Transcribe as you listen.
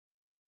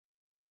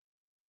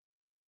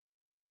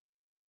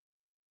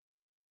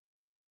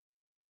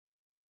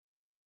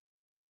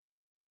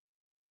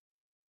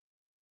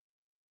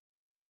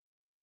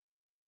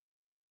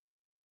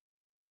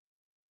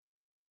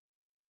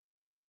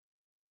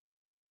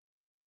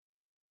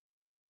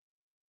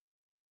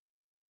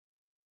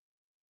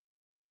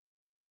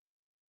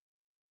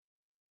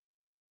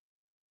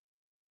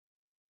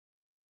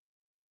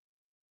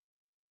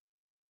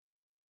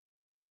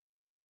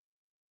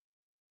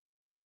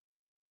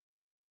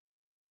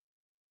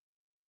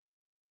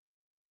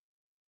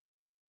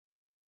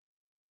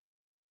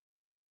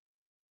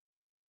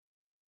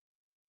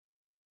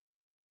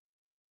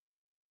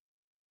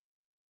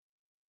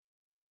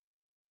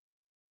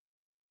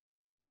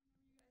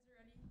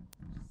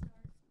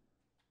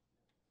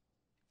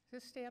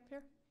Does this stay up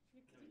here?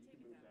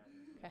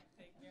 Okay.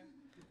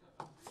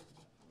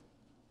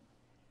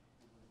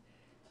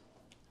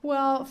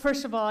 Well,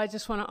 first of all, I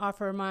just want to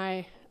offer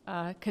my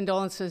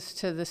condolences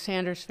to the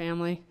Sanders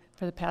family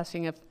for the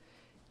passing of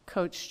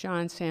Coach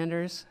John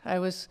Sanders. I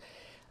was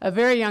a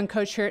very young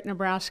coach here at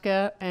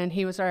Nebraska, and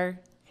he was our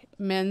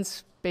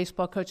men's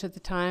baseball coach at the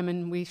time,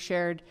 and we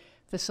shared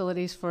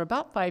facilities for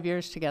about 5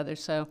 years together.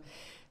 So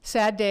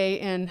sad day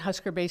in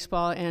Husker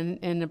baseball and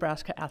in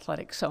Nebraska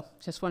athletics. So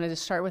just wanted to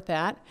start with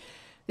that.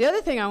 The other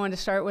thing I wanted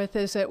to start with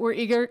is that we're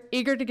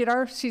eager to get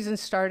our season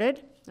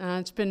started.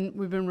 We've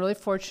been really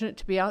fortunate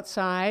to be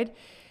outside.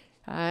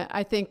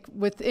 I think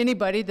with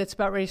anybody that's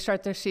about ready to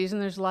start their season,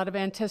 there's a lot of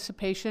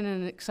anticipation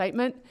and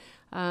excitement.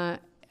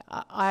 I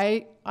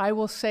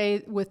will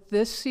say with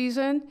this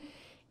season,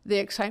 the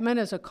excitement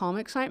is a calm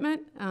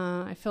excitement.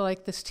 I feel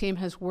like this team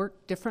has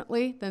worked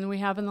differently than we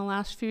have in the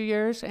last few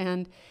years,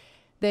 and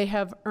they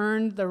have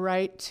earned the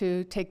right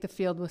to take the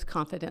field with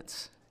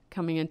confidence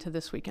coming into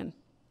this weekend.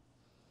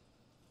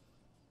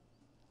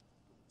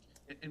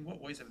 In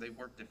what ways have they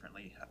worked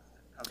differently?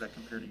 How does that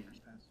compare to years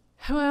past?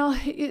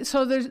 Well,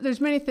 so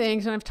there's many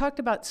things, and I've talked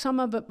about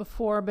some of it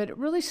before, but it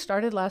really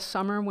started last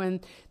summer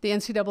when the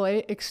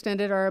NCAA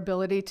extended our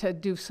ability to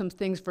do some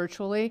things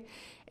virtually,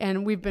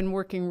 and we've been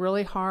working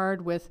really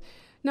hard with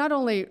not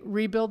only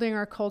rebuilding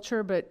our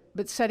culture, but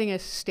setting a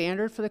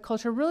standard for the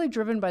culture, really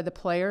driven by the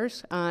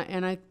players.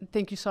 And I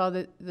think you saw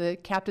that the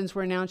captains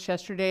were announced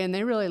yesterday, and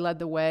they really led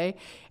the way.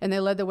 And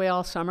they led the way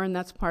all summer, and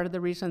that's part of the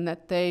reason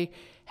that they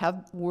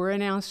were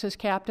announced as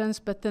captains.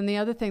 But then the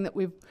other thing that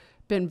we've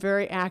been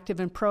very active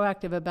and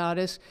proactive about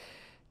is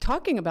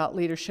talking about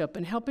leadership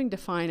and helping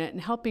define it and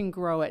helping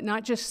grow it,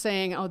 not just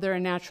saying, oh, they're a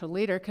natural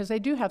leader, because they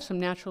do have some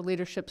natural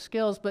leadership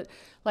skills, but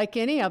like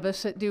any of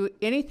us that do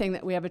anything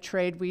that we have a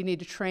trade, we need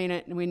to train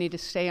it and we need to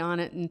stay on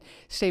it and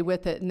stay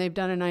with it, and they've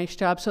done a nice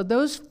job. So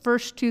those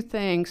first two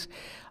things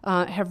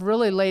have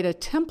really laid a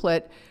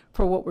template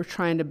for what we're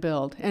trying to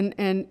build,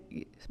 and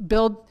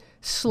build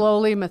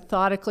slowly,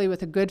 methodically,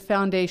 with a good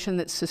foundation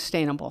that's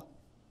sustainable.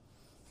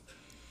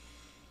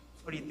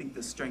 What do you think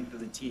the strength of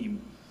the team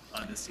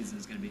this season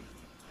is going to be?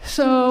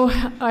 So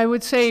I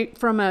would say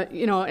from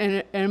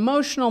an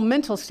emotional,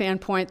 mental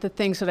standpoint, the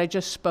things that I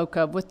just spoke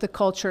of with the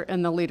culture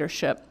and the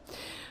leadership.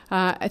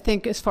 I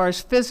think as far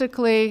as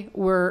physically,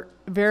 we're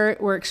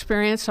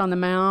experienced on the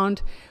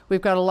mound.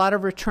 We've got a lot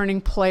of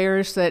returning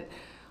players that,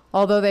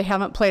 although they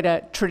haven't played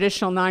a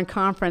traditional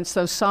non-conference,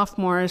 those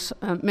sophomores,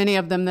 many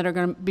of them that are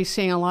going to be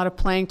seeing a lot of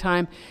playing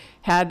time,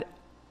 had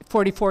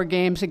 44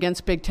 games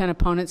against Big Ten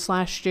opponents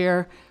last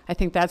year. I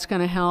think that's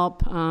going to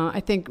help. I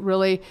think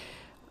really,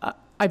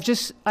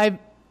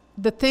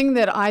 the thing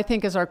that I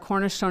think is our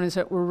cornerstone is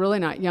that we're really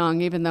not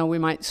young, even though we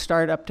might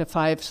start up to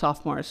 5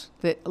 sophomores.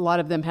 A lot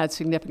of them had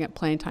significant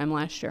playing time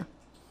last year.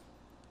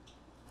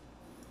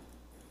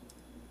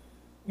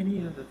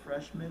 Any of the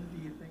freshmen,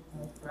 do you think,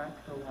 will crack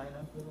the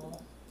lineup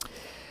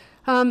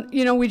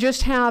at all? We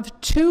just have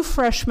 2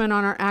 freshmen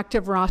on our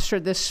active roster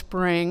this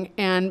spring,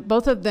 and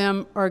both of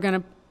them are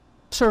going to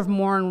serve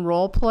more in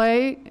role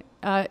play.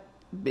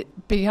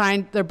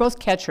 They're both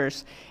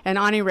catchers, and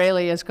Ani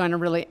Rayleigh is going to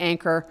really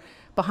anchor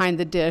behind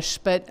the dish,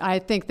 but I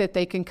think that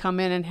they can come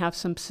in and have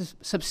some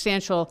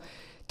substantial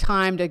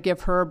time to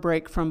give her a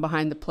break from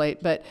behind the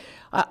plate. But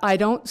I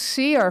don't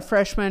see our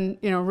freshmen,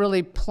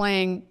 really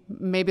playing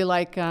maybe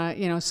like,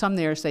 some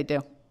years they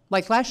do.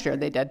 Like last year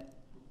they did.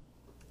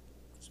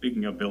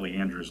 Speaking of Billy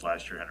Andrews,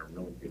 last year had a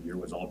really good year,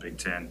 was all Big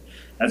Ten.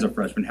 As a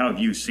freshman, how have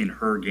you seen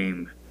her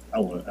game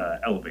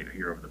elevate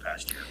here over the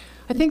past year?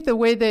 I think the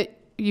way that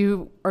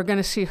you are going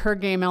to see her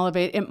game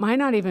elevate, it might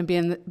not even be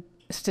in the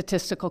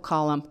statistical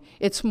column.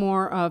 It's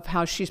more of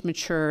how she's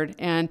matured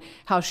and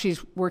how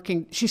she's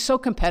working. She's so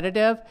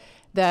competitive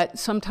that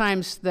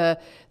sometimes the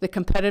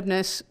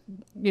competitiveness,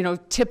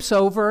 tips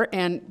over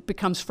and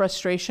becomes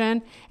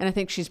frustration. And I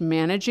think she's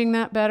managing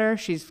that better.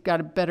 She's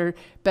got a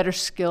better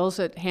skills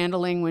at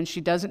handling when she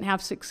doesn't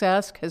have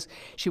success, because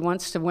she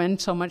wants to win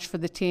so much for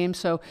the team.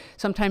 So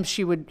sometimes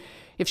she would,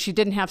 if she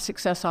didn't have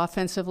success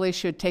offensively,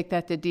 she would take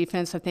that to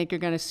defense. I think you're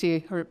going to see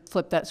her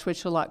flip that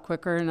switch a lot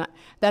quicker, and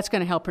that's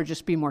going to help her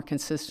just be more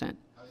consistent.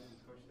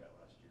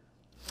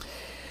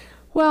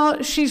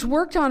 Well, she's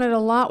worked on it a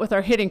lot with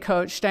our hitting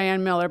coach,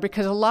 Diane Miller,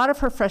 because a lot of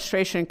her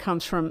frustration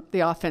comes from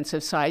the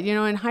offensive side.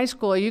 In high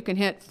school, you can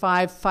hit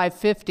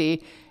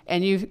 550,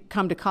 and you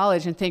come to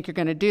college and think you're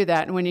going to do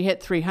that. And when you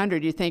hit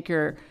 300, you think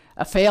you're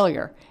a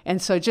failure.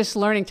 And so just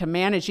learning to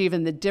manage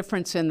even the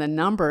difference in the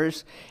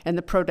numbers and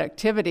the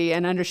productivity,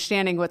 and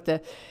understanding what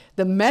the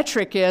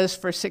metric is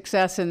for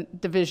success in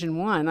Division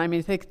I. I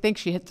mean, I think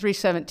she hit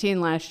 317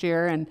 last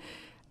year and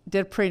did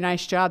a pretty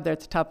nice job there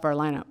at the top of our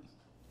lineup.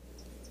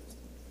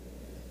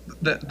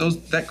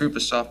 That group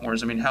of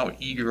sophomores, how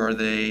eager are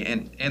they,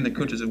 and the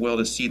coaches as well,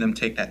 to see them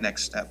take that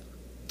next step?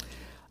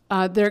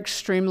 They're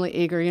extremely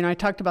eager. I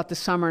talked about the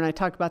summer and I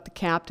talked about the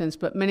captains,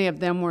 but many of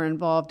them were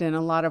involved in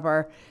a lot of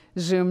our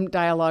Zoom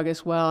dialogue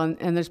as well,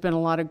 and there's been a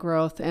lot of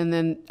growth and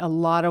then a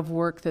lot of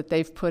work that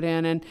they've put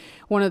in. And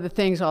one of the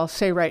things I'll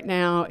say right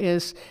now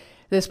is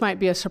this might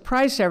be a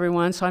surprise to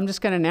everyone, so I'm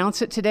just going to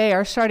announce it today.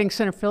 Our starting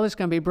center fielder is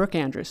going to be Brooke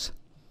Andrews.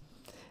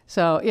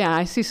 So, yeah,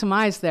 I see some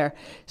eyes there.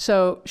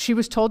 So she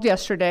was told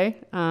yesterday,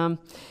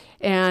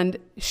 and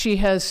she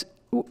has,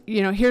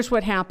 here's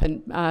what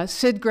happened.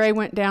 Sid Gray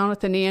went down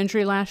with a knee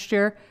injury last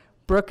year.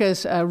 Brooke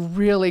is a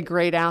really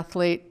great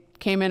athlete,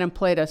 came in and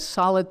played a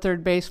solid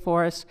third base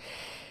for us.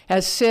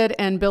 As Sid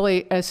and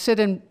Brooke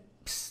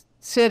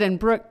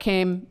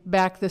came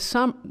back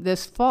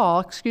this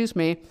fall,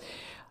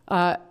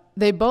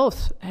 they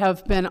both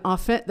have been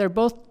they're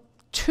both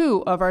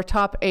 2 of our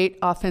top 8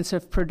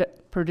 offensive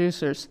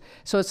producers.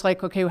 So it's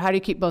like, okay, how do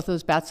you keep both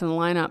those bats in the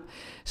lineup?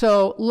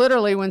 So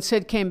literally when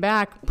Sid came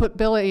back, put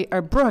Brooke,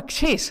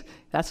 jeez,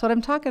 that's what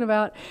I'm talking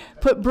about.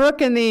 Put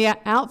Brooke in the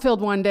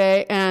outfield one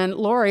day, and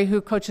Lori,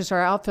 who coaches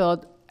our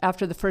outfield,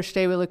 after the first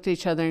day we looked at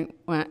each other and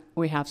went,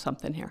 we have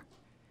something here.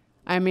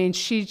 I mean,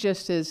 she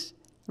just is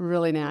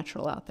really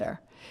natural out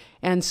there.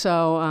 And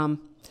so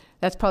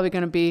that's probably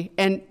going to be,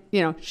 and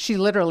she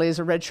literally is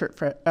a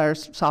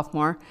redshirt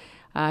sophomore.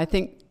 I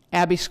think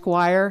Abby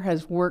Squire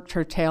has worked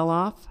her tail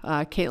off.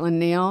 Caitlin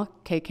Neal,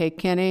 KK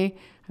Kinney,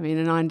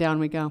 and on down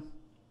we go.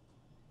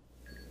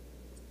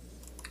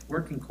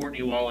 Where can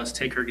Courtney Wallace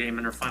take her game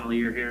in her final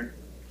year here?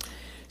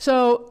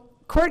 So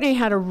Courtney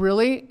had a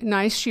really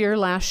nice year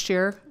last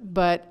year,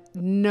 but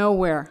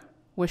nowhere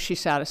was she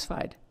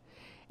satisfied.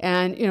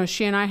 And,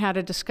 she and I had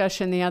a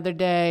discussion the other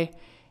day,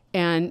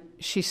 and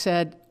she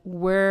said,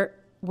 where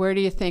do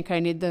you think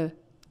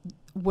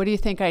what do you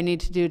think I need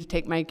to do to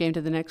take my game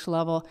to the next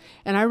level?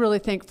 And I really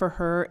think for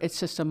her, it's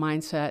just a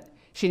mindset.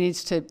 She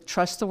needs to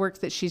trust the work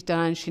that she's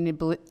done. She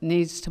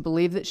needs to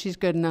believe that she's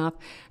good enough.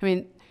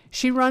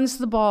 She runs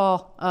the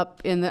ball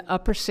up in the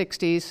upper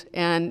 60s,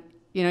 and,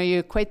 you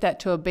equate that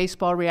to a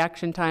baseball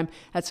reaction time,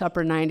 that's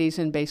upper 90s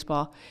in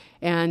baseball.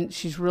 And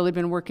she's really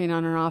been working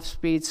on her off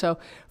speed. So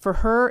for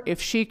her,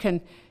 if she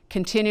can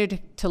continue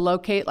to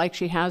locate like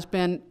she has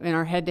been in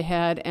our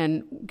head-to-head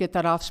and get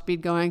that off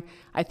speed going,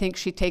 I think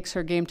she takes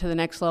her game to the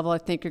next level. I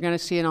think you're going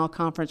to see an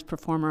all-conference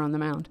performer on the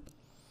mound.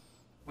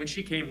 When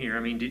she came here,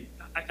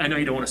 I know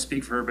you don't want to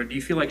speak for her, but do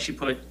you feel like she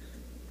put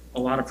a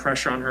lot of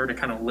pressure on her to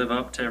kind of live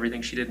up to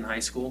everything she did in high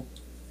school?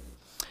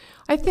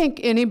 I think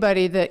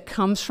anybody that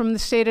comes from the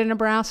state of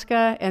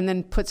Nebraska and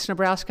then puts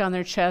Nebraska on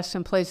their chest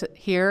and plays it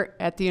here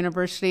at the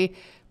university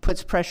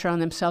puts pressure on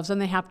themselves,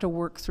 and they have to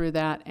work through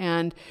that.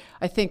 And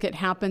I think it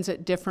happens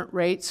at different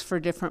rates for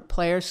different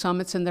players. Some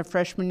it's in their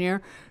freshman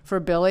year. For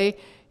Billy,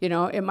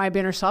 it might be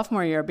in her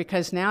sophomore year,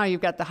 because now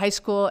you've got the high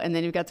school and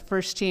then you've got the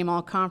first team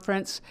all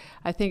conference.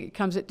 I think it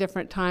comes at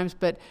different times,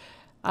 but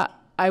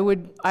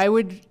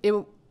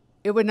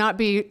it would not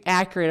be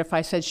accurate if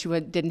I said she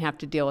didn't have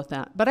to deal with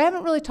that. But I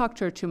haven't really talked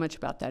to her too much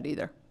about that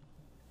either.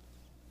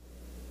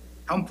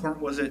 How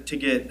important was it to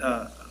get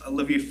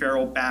Olivia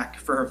Farrell back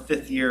for her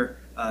 5th year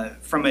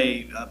from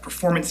a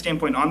performance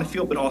standpoint on the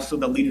field, but also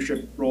the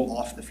leadership role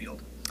off the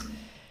field?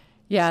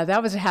 Yeah,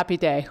 that was a happy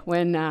day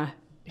when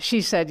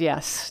she said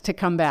yes to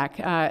come back.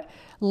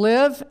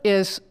 Liv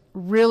is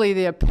really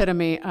the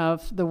epitome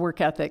of the work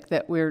ethic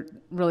that we're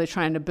really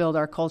trying to build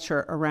our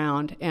culture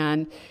around.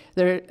 And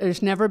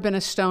there's never been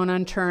a stone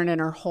unturned in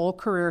her whole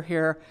career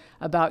here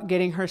about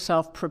getting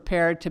herself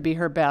prepared to be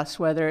her best,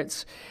 whether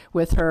it's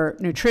with her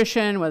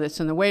nutrition, whether it's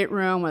in the weight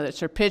room, whether it's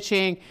her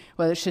pitching,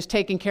 whether it's just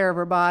taking care of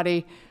her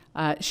body.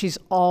 She's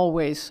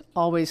always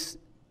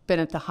been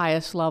at the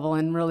highest level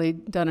and really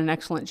done an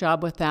excellent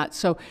job with that.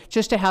 So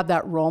just to have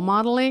that role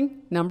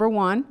modeling, number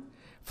one,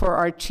 for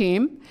our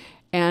team,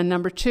 and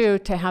number two,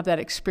 to have that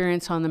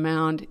experience on the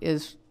mound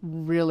is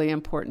really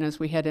important as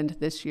we head into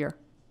this year.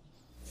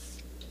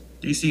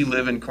 Do you see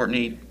Liv and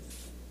Courtney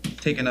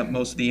taking up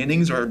most of the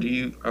innings, or do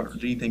you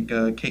think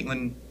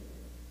Caitlin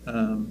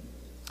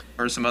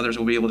or some others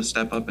will be able to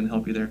step up and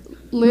help you there?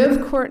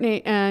 Liv,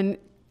 Courtney, and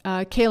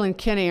Kaylin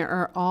Kinney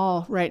are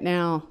all right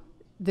now.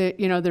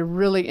 They're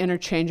really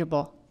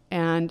interchangeable,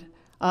 and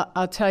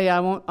I'll tell you, I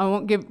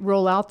won't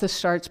roll out the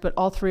starts, but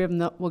all 3 of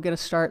them will get a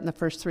start in the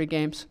first 3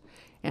 games.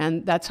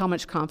 And that's how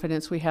much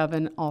confidence we have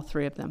in all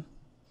 3 of them.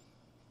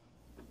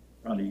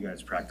 Ronnie, you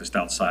guys practiced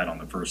outside on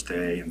the first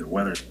day, and the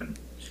weather's been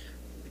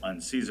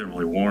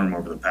unseasonably warm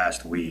over the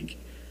past week.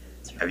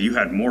 Have you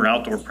had more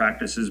outdoor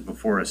practices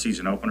before a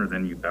season opener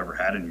than you've ever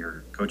had in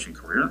your coaching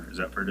career? Is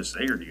that fair to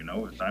say, or do you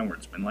know a time where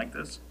it's been like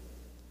this?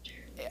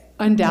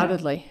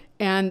 Undoubtedly.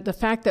 And the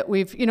fact that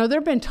there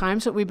have been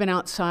times that we've been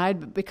outside,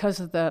 but because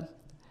of the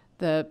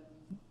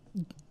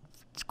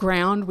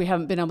ground, we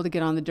haven't been able to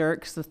get on the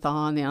dirt because the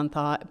thaw and the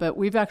unthaw, but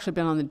we've actually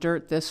been on the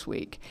dirt this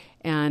week.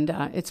 And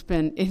it's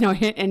been,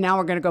 and now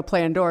we're going to go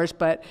play indoors,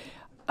 but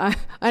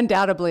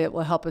undoubtedly it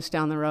will help us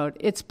down the road.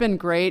 It's been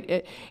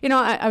great.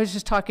 I was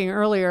just talking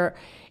earlier,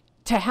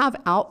 to have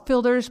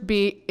outfielders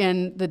be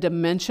in the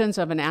dimensions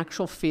of an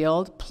actual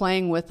field,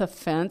 playing with a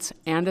fence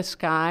and a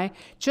sky,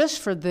 just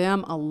for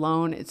them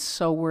alone, it's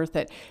so worth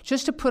it.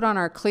 Just to put on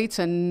our cleats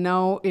and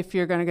know if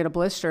you're going to get a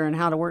blister and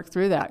how to work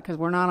through that, because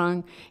we're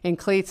not in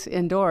cleats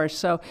indoors.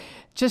 So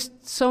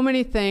just so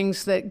many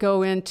things that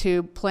go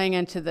into playing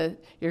into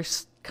your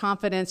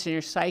confidence in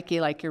your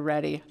psyche like you're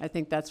ready. I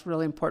think that's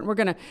really important. We're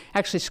going to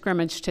actually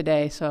scrimmage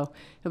today, so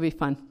it'll be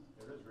fun.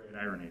 It is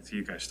great irony. So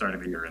you guys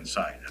started the year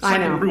inside. It's I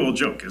like know. a cruel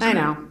joke, isn't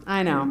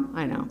I it?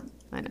 know.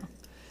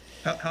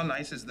 How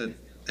nice is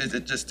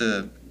it just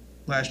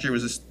last year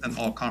was just an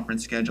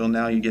all-conference schedule.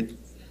 Now you get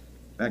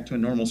back to a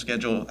normal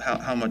schedule.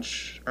 How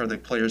much are the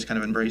players kind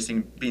of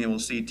embracing being able to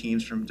see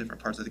teams from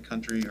different parts of the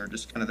country, or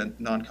just kind of the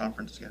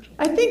non-conference schedule?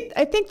 I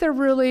think they're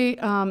really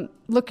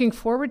looking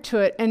forward to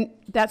it. And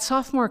that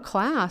sophomore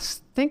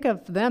class, think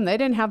of them. They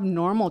didn't have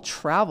normal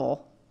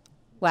travel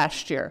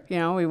last year. You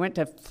know, we went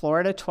to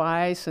Florida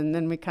twice, and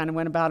then we kind of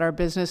went about our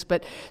business.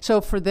 But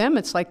so for them,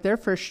 it's like their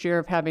first year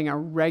of having a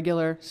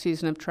regular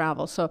season of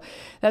travel. So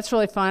that's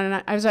really fun.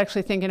 And I was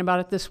actually thinking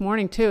about it this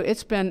morning too.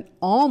 It's been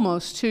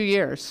almost 2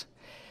 years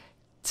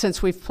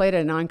since we've played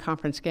a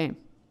non-conference game.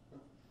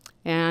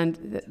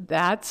 And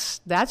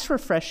that's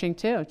refreshing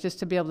too, just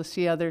to be able to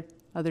see other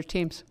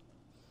teams.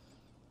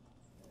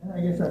 And I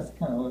guess that's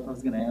kind of what I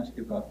was going to ask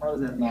you about. How does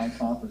that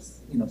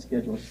non-conference,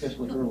 schedule,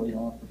 especially early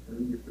on,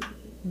 prepare you for the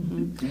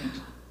teams?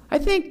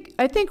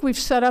 I think we've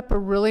set up a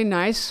really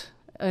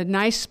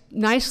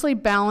nicely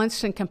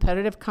balanced and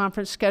competitive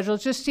conference schedule.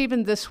 Just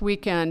even this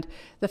weekend,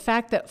 the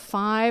fact that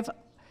 5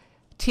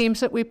 teams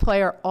that we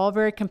play are all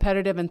very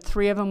competitive, and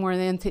 3 of them were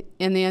in the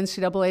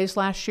NCAAs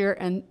last year,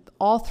 and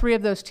all 3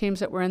 of those teams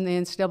that were in the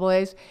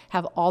NCAAs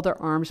have all their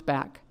arms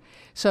back.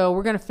 So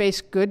we're going to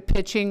face good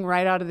pitching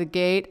right out of the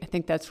gate. I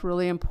think that's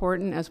really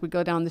important as we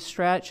go down the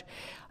stretch.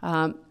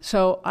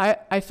 So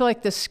I feel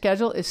like this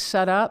schedule is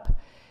set up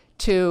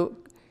to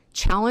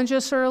challenge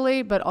us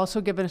early, but also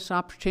give us an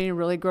opportunity to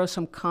really grow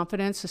some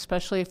confidence,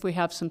 especially if we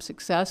have some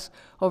success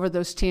over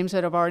those teams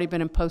that have already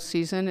been in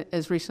postseason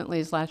as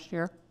recently as last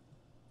year.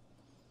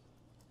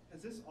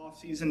 Has this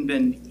offseason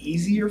been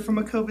easier from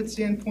a COVID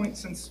standpoint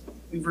since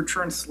we've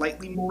returned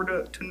slightly more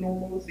to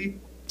normalcy?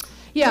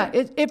 Yeah,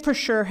 it for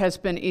sure has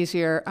been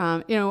easier.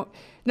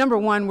 Number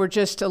one, we're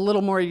just a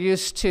little more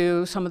used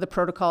to some of the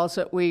protocols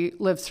that we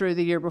lived through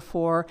the year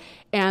before,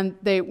 and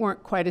they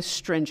weren't quite as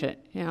stringent.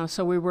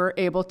 So we were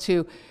able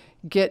to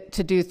get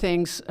to do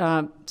things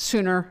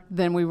sooner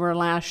than we were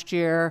last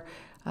year.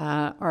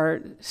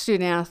 Our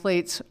student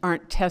athletes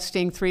aren't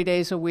testing 3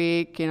 days a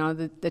week.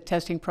 The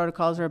testing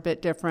protocols are a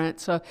bit different.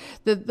 So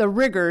the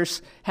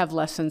rigors have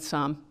lessened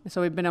some.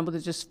 So we've been able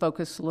to just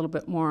focus a little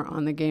bit more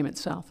on the game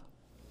itself.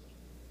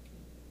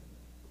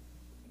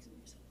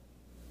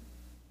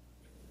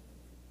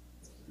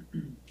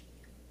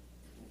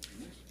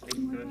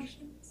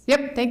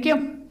 Yep, thank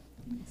you.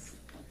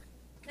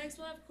 Next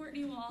we'll have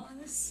Courtney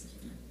Wallace.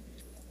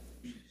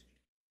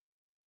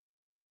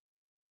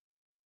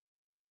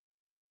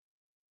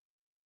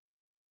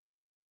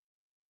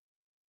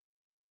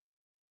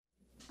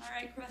 All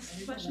right,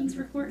 questions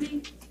for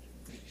Courtney?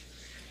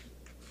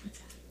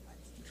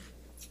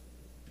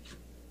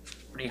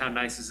 Courtney, how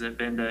nice has it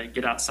been to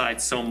get outside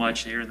so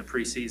much here in the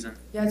preseason?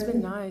 Yeah, it's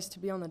been nice to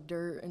be on the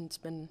dirt, and it's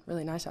been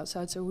really nice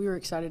outside, so we were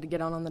excited to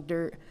get out on the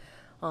dirt.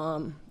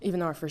 Even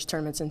though our first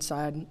tournament's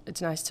inside,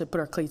 it's nice to put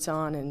our cleats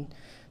on and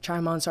try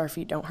them on so our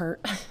feet don't hurt.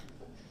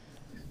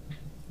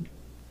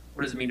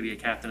 What does it mean to be a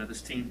captain of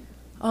this team?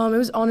 It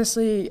was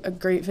honestly a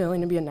great feeling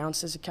to be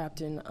announced as a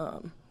captain.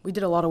 We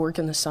did a lot of work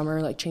in the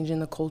summer, like changing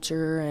the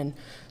culture and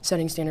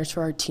setting standards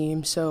for our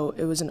team, so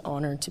it was an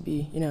honor to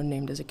be,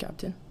 named as a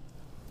captain.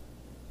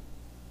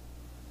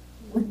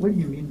 What do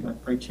you mean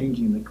by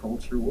changing the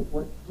culture?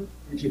 What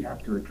did you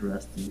have to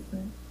address, do you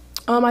think?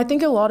 I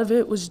think a lot of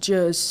it was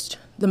just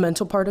the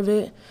mental part of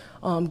it,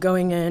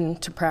 going in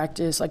to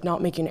practice, like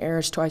not making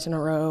errors twice in a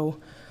row,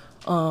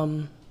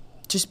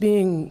 just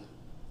being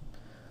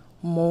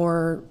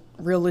more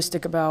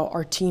realistic about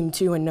our team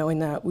too, and knowing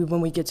that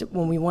when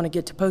we want to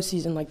get to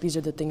postseason, like these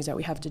are the things that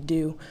we have to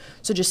do.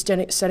 So just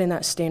setting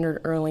that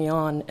standard early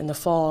on in the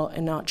fall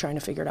and not trying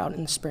to figure it out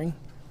in the spring.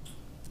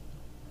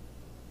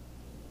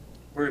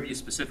 Where have you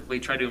specifically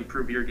tried to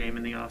improve your game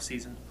in the off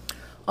season?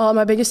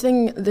 My biggest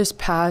thing this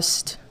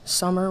past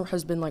summer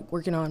has been like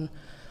working on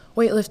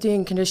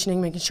weightlifting,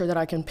 conditioning, making sure that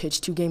I can pitch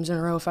 2 games in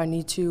a row if I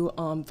need to,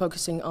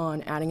 focusing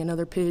on adding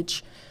another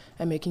pitch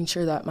and making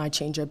sure that my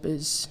changeup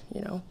is,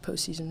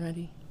 postseason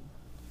ready.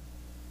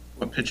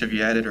 What pitch have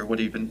you added, or what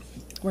have you been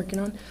working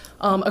on?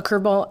 A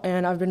curveball,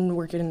 and I've been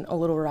working a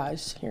little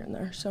rise here and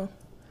there. So,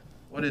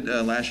 what did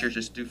last year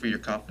just do for your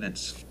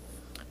confidence?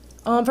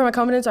 For my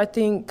confidence, I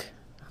think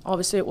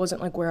obviously it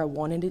wasn't like where I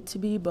wanted it to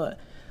be, but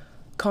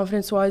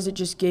confidence-wise, it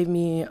just gave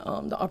me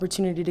the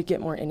opportunity to get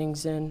more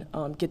innings in,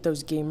 get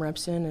those game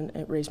reps in, and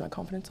it raised my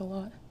confidence a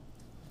lot.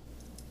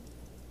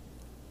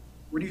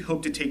 Where do you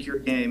hope to take your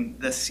game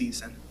this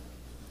season?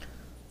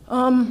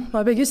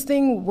 My biggest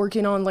thing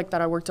working on, like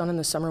that I worked on in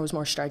the summer, was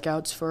more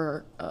strikeouts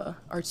for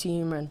our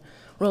team and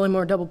rolling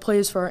more double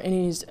plays for our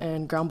innings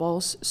and ground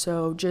balls.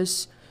 So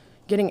just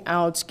getting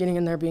outs, getting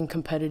in there, being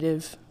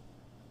competitive.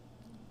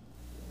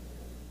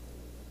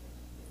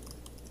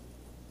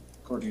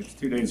 Courtney, it's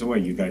 2 days away.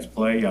 You guys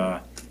play in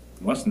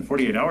less than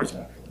 48 hours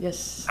now.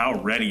 Yes. How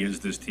ready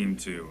is this team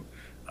to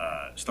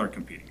start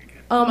competing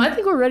again? I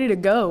think we're ready to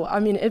go.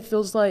 I mean, it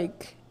feels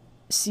like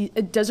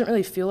it doesn't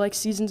really feel like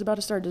season's about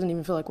to start. It doesn't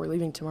even feel like we're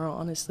leaving tomorrow,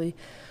 honestly.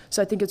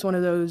 So I think it's one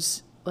of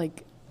those,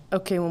 like,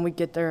 okay, when we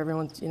get there,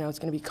 everyone's, it's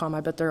going to be calm.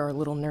 I bet there are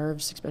little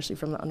nerves, especially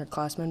from the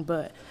underclassmen,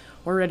 but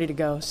we're ready to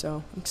go,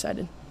 so I'm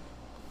excited.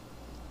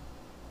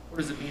 What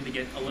does it mean to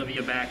get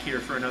Olivia back here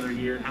for another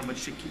year? How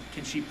much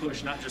can she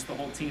push, not just the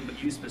whole team,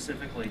 but you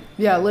specifically?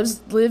 Yeah,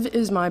 Liv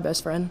is my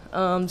best friend,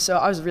 so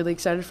I was really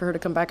excited for her to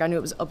come back. I knew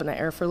it was up in the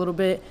air for a little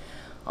bit.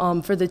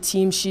 For the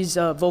team, she's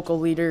a vocal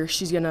leader.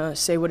 She's going to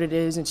say what it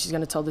is, and she's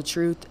going to tell the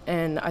truth,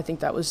 and I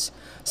think that was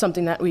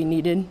something that we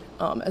needed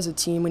as a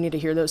team. We need to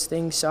hear those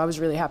things, so I was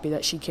really happy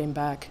that she came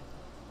back.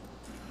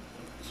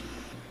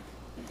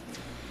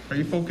 Are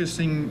you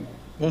focusing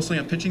mostly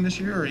on pitching this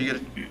year, or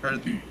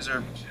is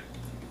there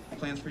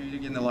plans for you to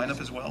get in the lineup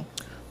as well?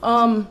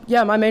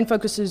 Yeah, my main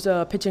focus is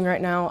pitching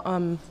right now.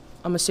 I'm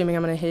assuming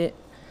I'm going to hit,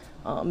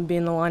 be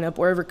in the lineup.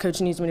 Wherever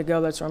coach needs me to go,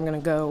 that's where I'm going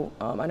to go.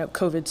 I know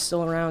COVID's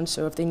still around,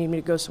 so if they need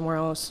me to go somewhere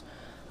else,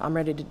 I'm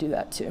ready to do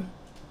that too.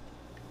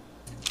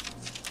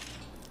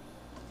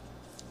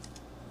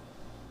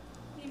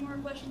 Any more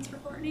questions for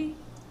Courtney?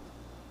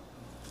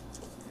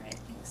 All right,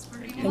 thanks,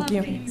 Courtney. Thank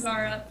you. We'll have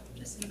Ybarra up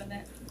just in a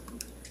minute.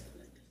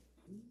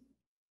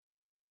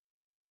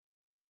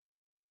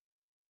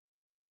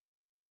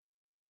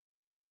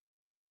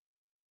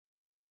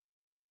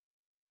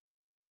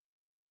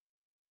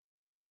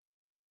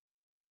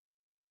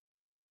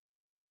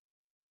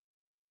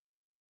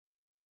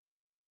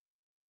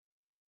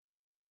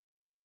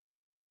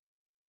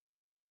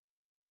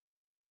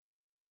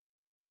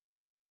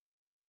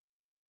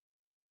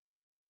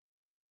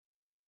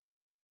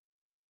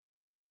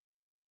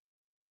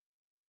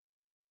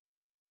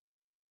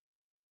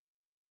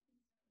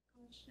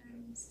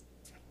 Questions?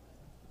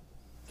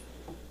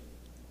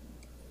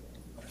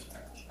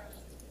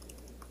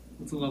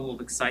 What's the level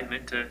of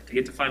excitement to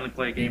get to finally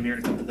play a game here in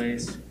a couple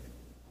days?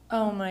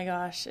 Oh my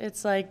gosh,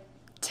 it's like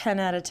 10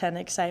 out of 10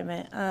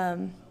 excitement.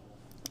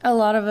 A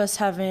lot of us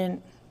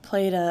haven't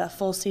played a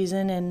full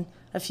season in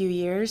a few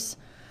years,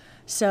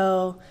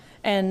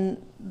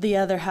 and the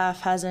other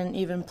half hasn't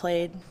even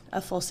played a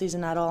full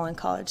season at all in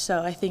college.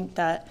 So I think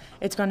that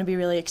it's going to be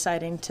really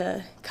exciting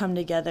to come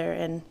together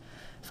and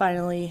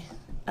finally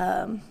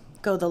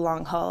go the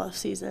long haul of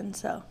season.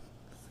 So.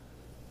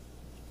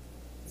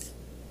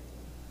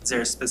 Is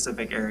there a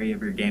specific area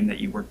of your game that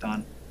you worked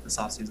on this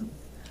offseason?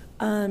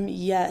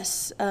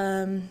 Yes,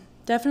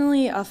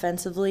 definitely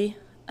offensively.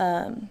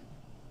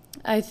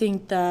 I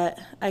think that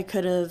I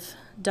could have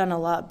done a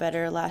lot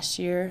better last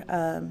year.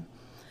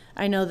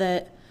 I know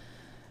that,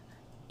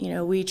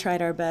 we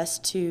tried our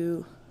best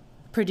to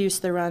produce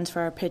the runs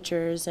for our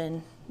pitchers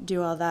and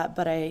do all that,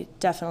 but I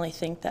definitely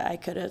think that I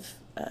could have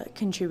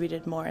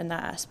contributed more in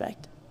that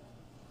aspect.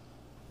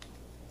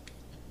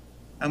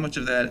 How much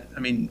of that,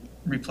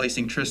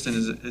 replacing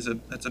Tristan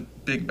that's a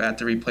big bat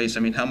to replace.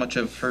 How much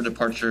of her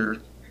departure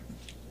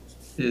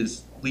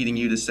is leading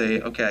you to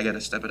say, okay, I got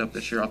to step it up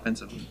this year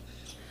offensively?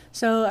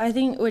 So I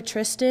think with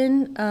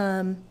Tristan,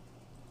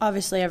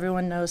 obviously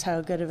everyone knows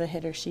how good of a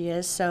hitter she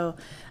is. So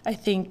I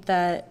think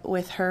that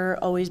with her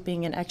always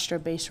being an extra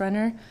base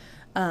runner,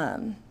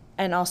 and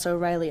also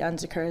Riley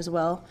Unziker as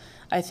well,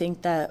 I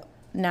think that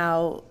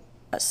now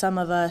some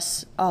of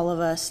us, all of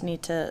us,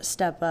 need to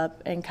step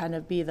up and kind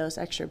of be those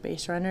extra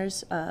base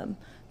runners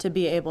to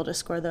be able to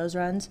score those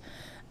runs.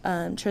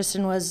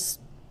 Tristan was,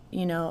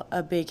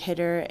 a big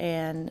hitter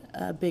and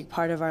a big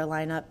part of our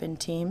lineup and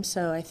team.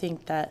 So I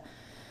think that,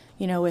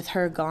 with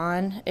her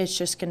gone, it's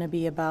just going to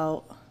be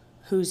about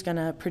who's going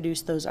to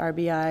produce those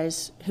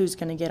RBIs, who's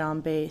going to get on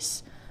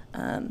base.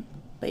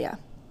 But yeah.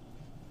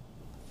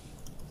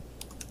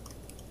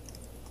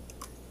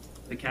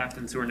 The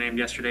captains who were named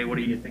yesterday, what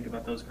do you think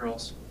about those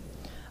girls?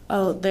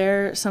 Oh,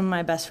 they're some of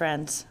my best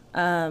friends.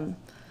 When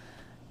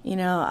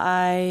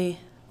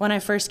I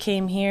first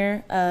came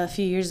here a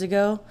few years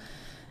ago,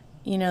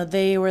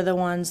 they were the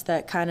ones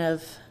that kind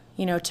of,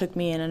 took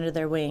me in under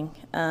their wing,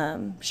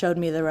 showed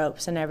me the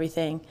ropes and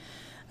everything.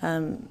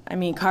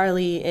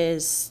 Carly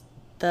is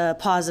the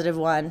positive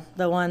one,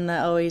 the one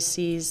that always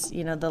sees,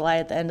 the light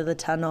at the end of the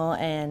tunnel,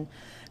 and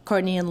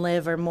Courtney and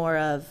Liv are more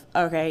of,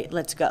 okay,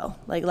 let's go.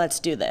 Let's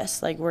do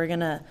this. We're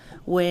going to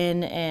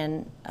win,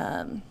 and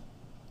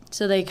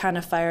so they kind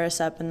of fire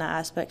us up in that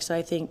aspect. So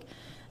I think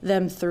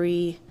them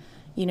three,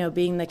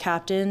 being the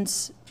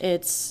captains,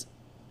 it's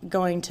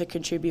going to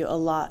contribute a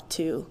lot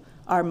to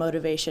our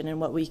motivation and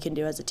what we can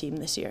do as a team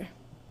this year.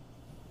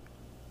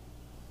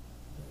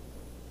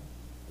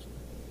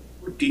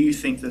 What do you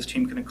think this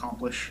team can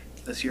accomplish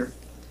this year?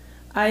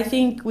 I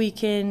think we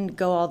can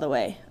go all the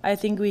way. I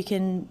think we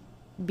can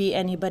beat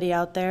anybody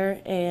out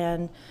there,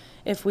 and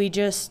if we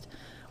just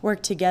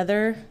work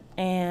together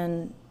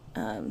and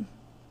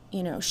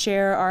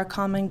share our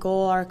common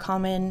goal, our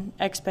common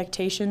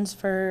expectations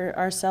for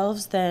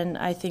ourselves, then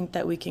I think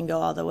that we can go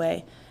all the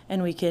way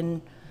and we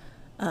can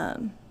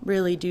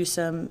really do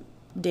some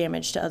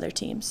damage to other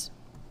teams.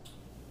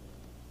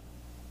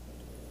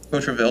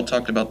 Coach Revelle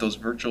talked about those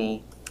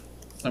virtual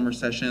summer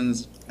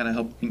sessions, kind of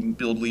helping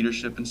build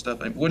leadership and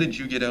stuff. What did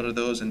you get out of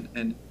those,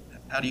 and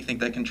how do you think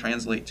that can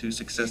translate to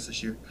success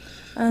this year?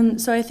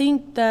 So I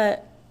think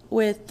that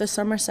with the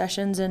summer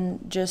sessions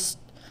and just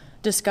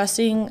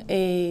discussing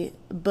a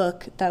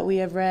book that we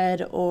have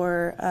read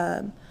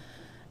or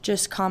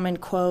just common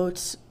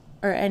quotes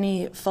or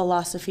any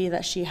philosophy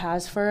that she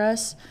has for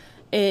us,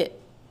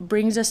 it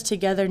brings us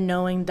together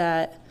knowing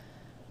that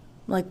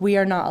like we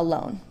are not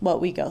alone what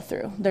we go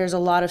through. There's a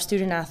lot of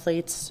student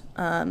athletes,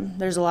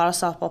 there's a lot of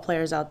softball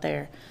players out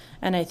there,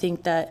 and I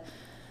think that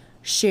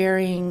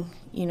sharing,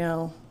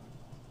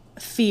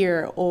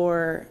 fear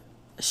or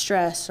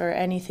stress or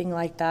anything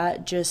like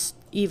that, just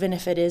even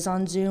if it is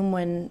on Zoom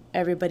when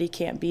everybody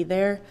can't be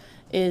there,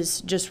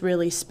 is just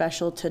really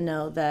special to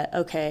know that,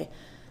 okay,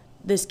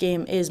 this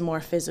game is more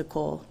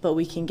physical, but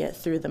we can get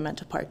through the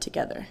mental part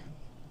together.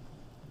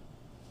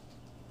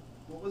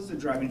 What was the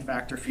driving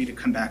factor for you to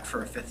come back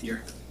for a fifth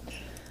year?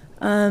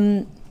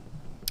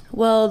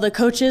 Well, the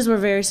coaches were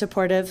very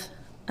supportive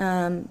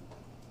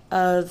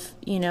of,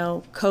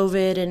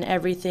 COVID and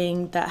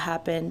everything that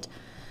happened.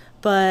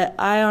 But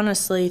I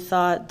honestly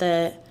thought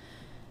that,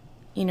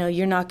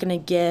 you're not going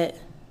to get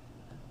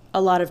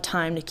a lot of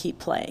time to keep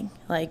playing.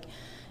 Like,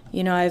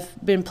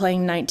 I've been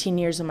playing 19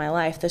 years of my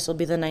life. This will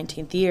be the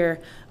 19th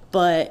year.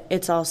 But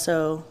it's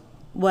also,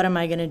 what am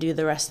I going to do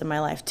the rest of my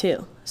life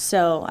too?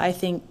 So I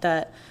think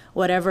that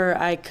whatever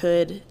I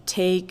could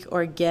take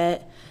or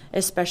get,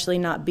 especially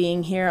not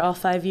being here all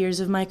 5 years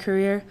of my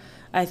career,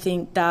 I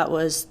think that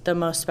was the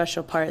most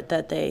special part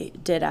that they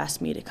did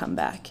ask me to come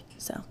back.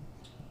 So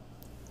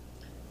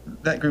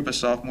That group of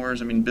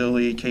sophomores,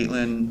 Billy,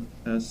 Caitlin,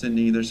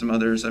 Sydney, there's some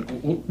others.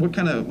 What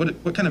kind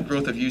of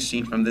growth have you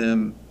seen from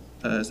them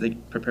as they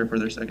prepare for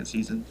their second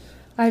season?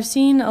 I've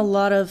seen a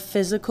lot of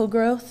physical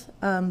growth,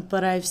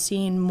 but I've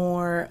seen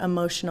more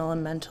emotional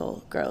and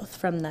mental growth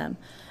from them.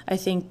 I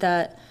think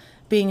that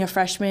being a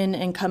freshman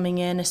and coming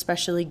in,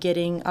 especially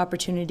getting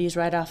opportunities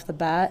right off the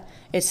bat,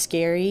 it's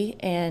scary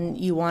and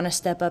you want to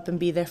step up and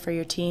be there for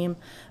your team,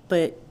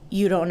 but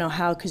you don't know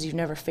how because you've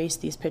never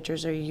faced these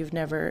pitchers or you've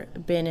never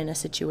been in a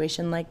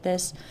situation like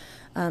this.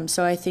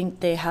 So I think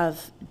they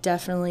have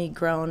definitely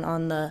grown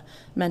on the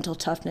mental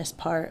toughness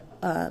part,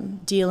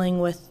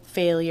 dealing with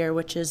failure,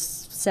 which is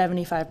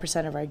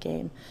 75% of our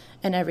game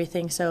and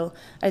everything. So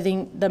I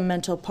think the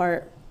mental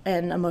part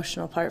and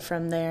emotional part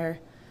from their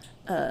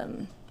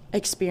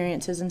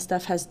experiences and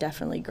stuff has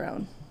definitely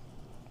grown.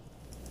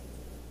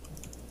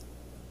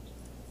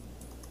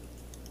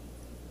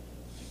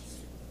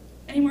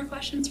 Any more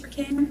questions for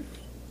Cam?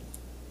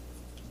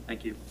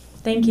 Thank you.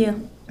 Thank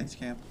you. Thanks,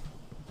 Cam.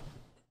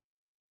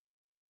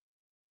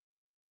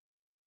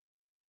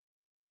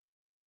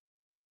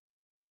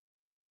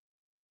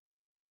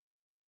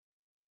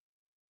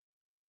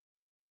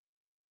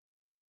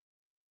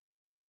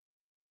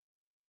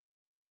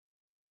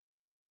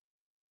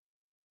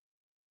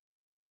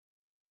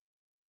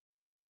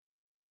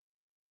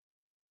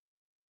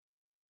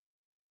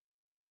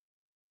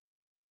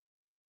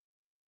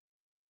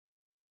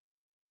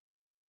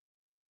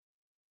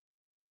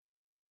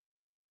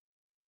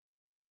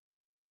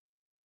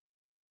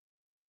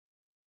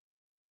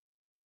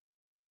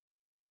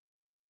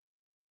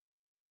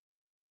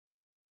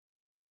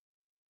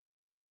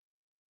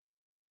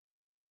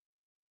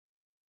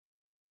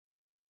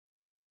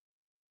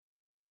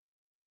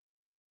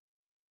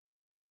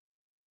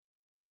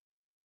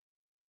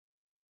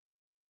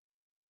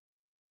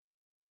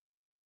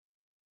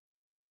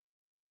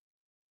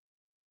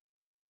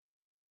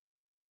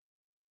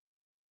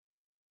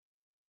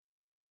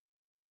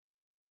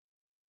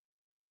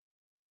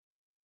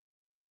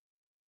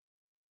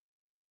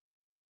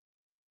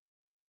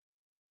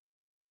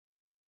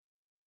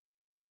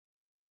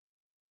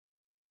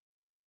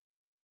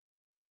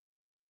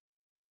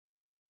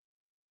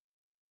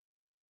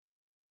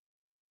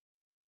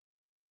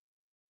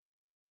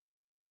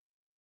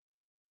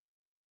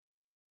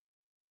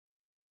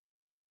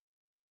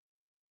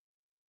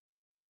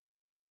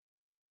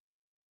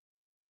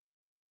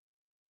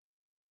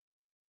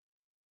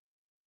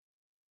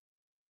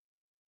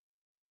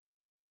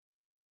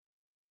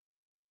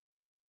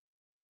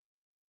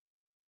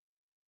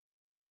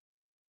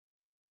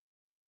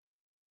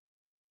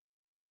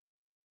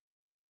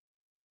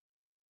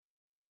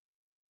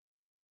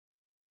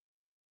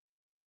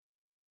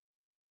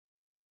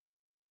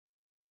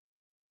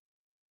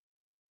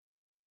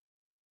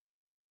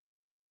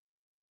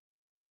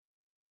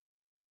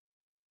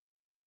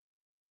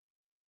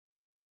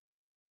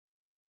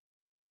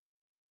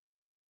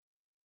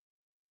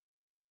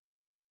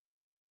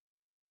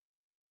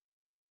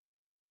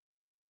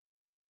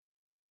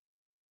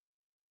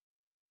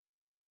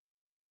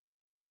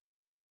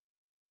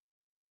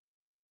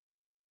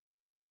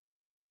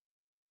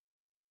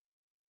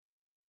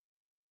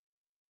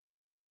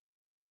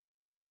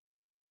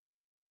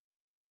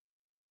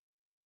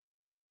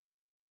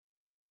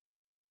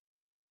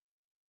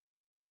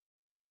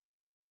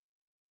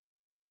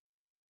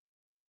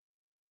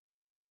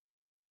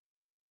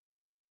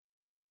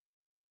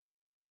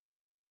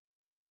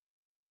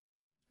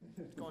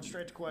 Going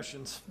straight to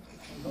questions.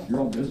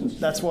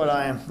 That's what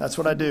I am. That's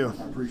what I do.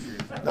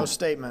 No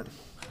statement.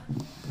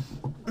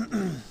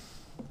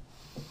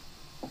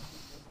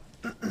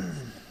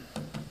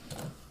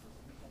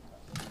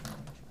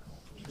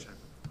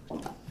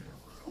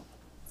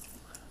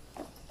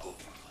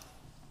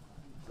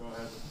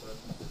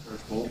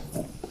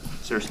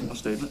 Seriously, no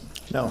statement?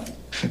 No.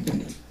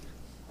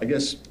 I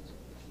guess,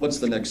 what's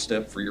the next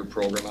step for your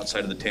program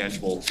outside of the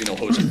tangible,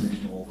 hosting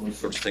regional, those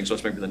sorts of things?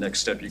 What's maybe the next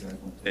step you guys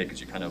want to take as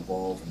you kind of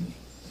evolve?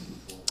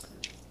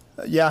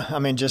 Yeah, I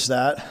mean, just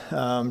that.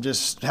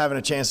 Just having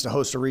a chance to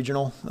host a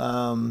regional,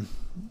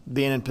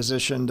 being in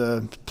position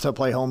to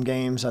play home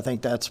games. I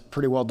think that's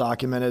pretty well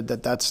documented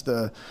that's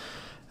the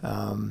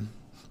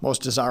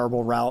most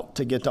desirable route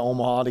to get to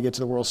Omaha, to get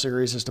to the World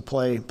Series, is to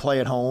play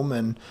at home.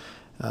 And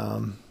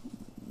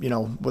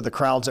with the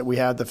crowds that we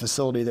have, the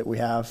facility that we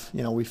have,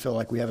 we feel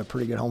like we have a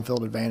pretty good home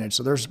field advantage.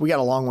 So we got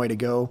a long way to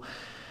go,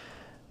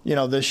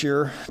 this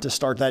year to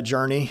start that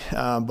journey.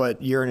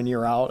 But year in and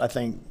year out, I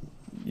think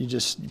you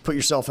just put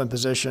yourself in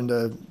position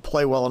to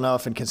play well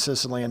enough and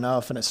consistently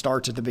enough. And it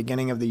starts at the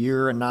beginning of the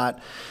year and not,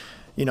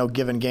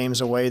 giving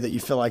games away that you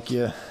feel like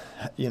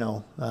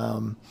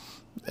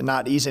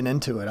not easing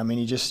into it. I mean,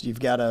 you've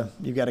got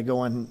to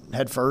go in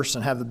head first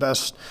and have the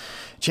best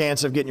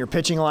chance of getting your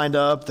pitching lined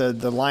up, the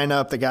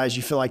lineup, the guys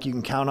you feel like you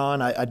can count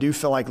on. I do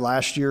feel like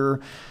last year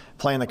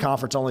playing the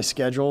conference-only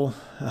schedule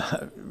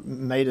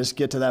made us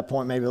get to that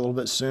point maybe a little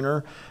bit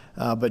sooner,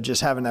 but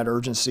just having that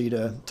urgency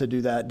to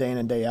do that day in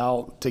and day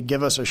out to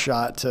give us a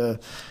shot to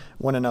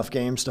win enough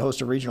games to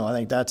host a regional. I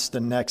think that's the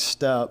next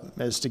step,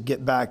 is to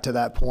get back to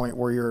that point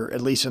where you're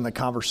at least in the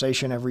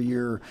conversation every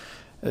year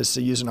as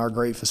to using our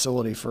great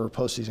facility for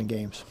postseason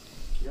games.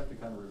 You have to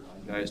kind of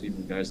remind guys, and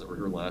even guys that were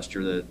here last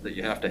year, that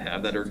you have to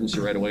have that urgency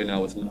right away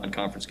now with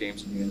non-conference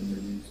games at the end of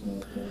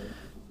their weeks.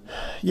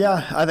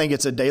 Yeah, I think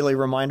it's a daily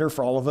reminder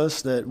for all of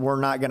us that we're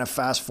not going to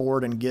fast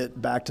forward and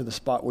get back to the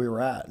spot we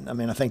were at. I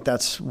mean, I think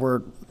that's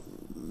where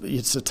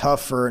it's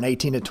tough for an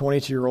 18 to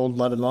 22-year-old,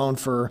 let alone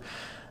for,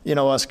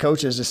 us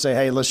coaches to say,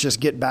 hey, let's just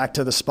get back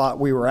to the spot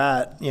we were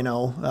at,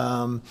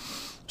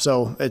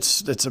 So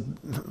it's a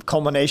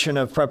culmination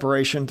of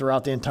preparation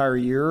throughout the entire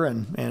year,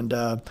 and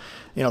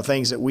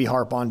things that we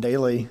harp on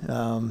daily.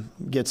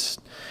 Gets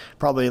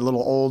probably a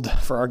little old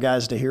for our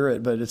guys to hear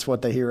it, but it's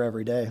what they hear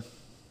every day.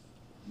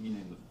 You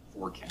named the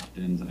 4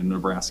 captains, and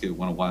Nebraska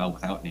went a while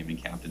without naming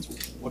captains.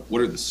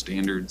 What are the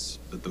standards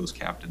that those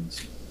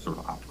captains sort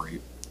of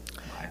operate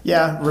by?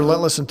 Yeah,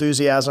 relentless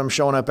enthusiasm,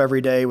 showing up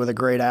every day with a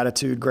great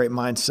attitude, great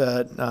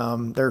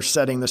mindset. They're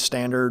setting the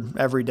standard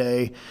every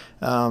day.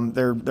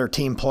 They're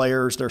team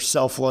players. They're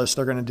selfless.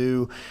 They're going to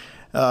do,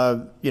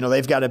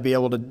 they've got to be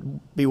able to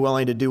be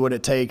willing to do what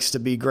it takes to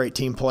be great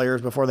team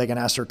players before they can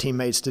ask their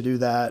teammates to do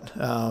that.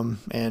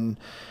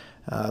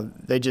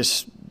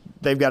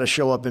 They've got to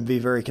show up and be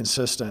very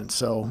consistent.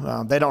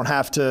 So they don't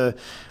have to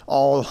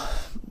all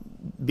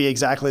be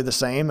exactly the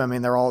same. I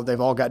mean,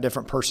 they've all got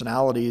different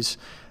personalities.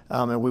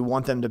 And we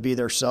want them to be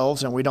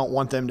themselves, and we don't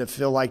want them to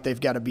feel like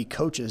they've got to be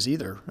coaches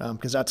either,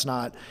 because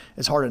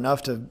it's hard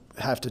enough to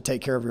have to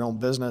take care of your own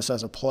business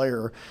as a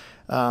player.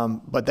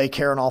 But they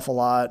care an awful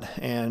lot,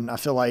 and I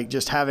feel like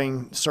just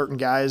having certain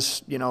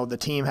guys, the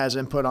team has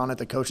input on it,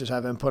 the coaches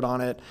have input on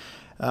it.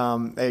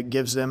 It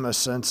gives them a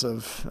sense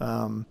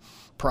of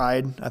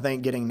pride, I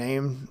think, getting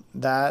named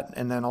that,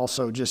 and then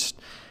also just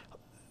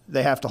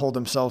they have to hold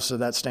themselves to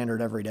that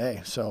standard every day.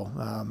 So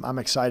I'm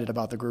excited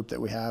about the group that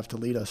we have to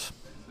lead us.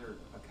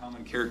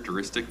 Common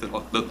characteristic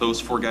that those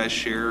 4 guys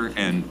share,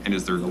 and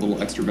is there a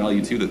little extra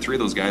value too that 3 of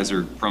those guys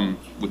are from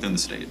within the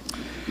state?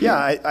 Yeah,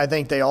 I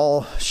think they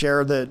all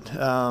share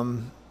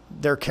that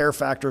their care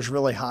factor is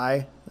really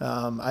high.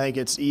 I think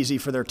it's easy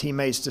for their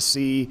teammates to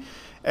see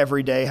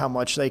every day how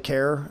much they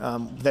care.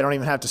 They don't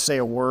even have to say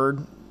a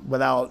word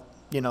without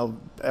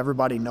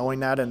everybody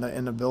knowing that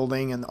in the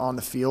building and on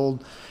the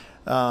field.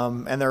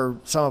 And they're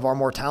some of our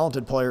more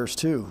talented players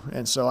too.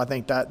 And so I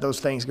think that those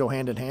things go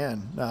hand in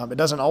hand. It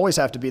doesn't always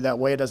have to be that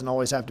way. It doesn't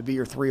always have to be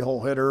your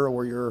 3-hole hitter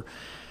or your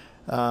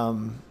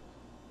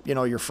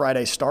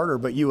Friday starter,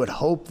 but you would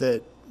hope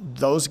that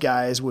those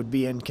guys would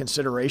be in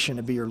consideration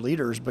to be your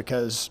leaders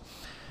because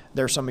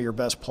they're some of your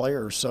best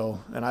players. So,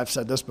 and I've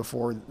said this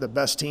before, the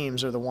best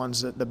teams are the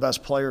ones that the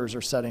best players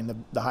are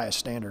setting the highest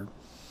standard.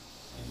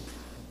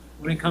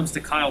 When it comes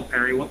to Kyle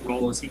Perry, what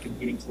role is he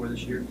competing for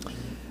this year?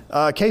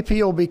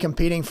 KP will be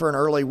competing for an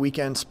early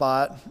weekend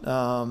spot.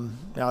 I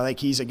think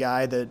he's a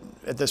guy that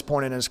at this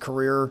point in his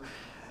career,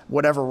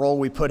 whatever role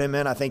we put him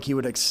in, I think he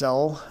would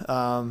excel.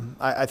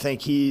 I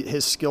think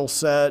his skill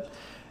set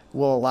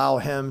will allow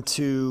him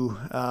to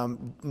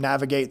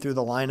navigate through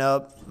the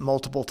lineup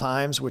multiple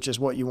times, which is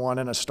what you want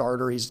in a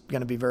starter. He's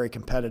going to be very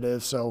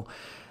competitive. So,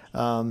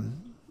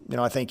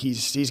 I think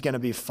he's going to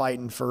be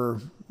fighting for,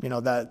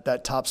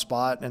 that top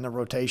spot in the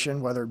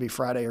rotation, whether it be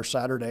Friday or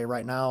Saturday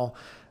right now.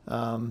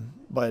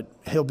 But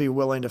he'll be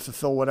willing to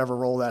fulfill whatever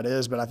role that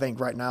is. But I think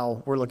right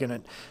now we're looking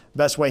at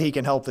best way he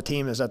can help the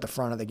team is at the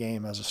front of the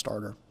game as a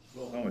starter.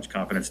 Well, how much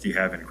confidence do you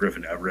have in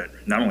Griffin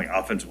Everitt, not only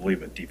offensively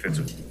but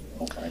defensively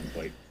all time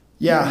plate?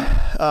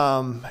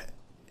 Yeah.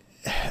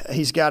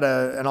 He's got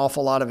an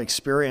awful lot of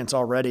experience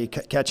already,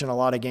 catching a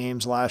lot of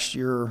games last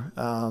year.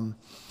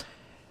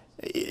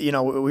 We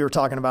were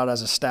talking about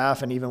as a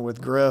staff and even with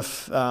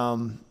Griff,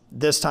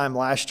 this time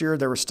last year,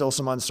 there was still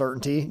some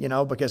uncertainty,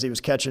 because he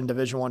was catching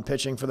Division I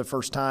pitching for the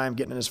first time,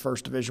 getting in his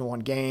first Division I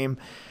game.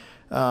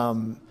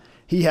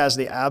 He has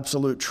the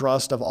absolute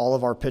trust of all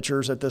of our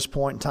pitchers at this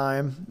point in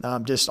time.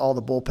 Just all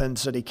the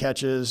bullpens that he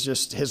catches,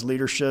 just his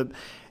leadership.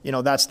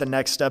 That's the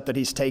next step that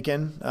he's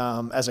taken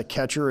as a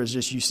catcher is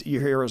just you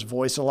hear his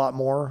voice a lot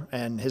more,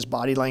 and his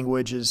body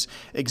language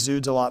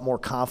exudes a lot more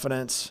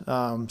confidence.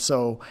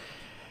 So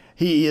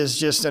he is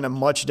just in a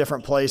much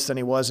different place than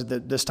he was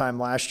at this time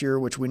last year,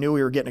 which we knew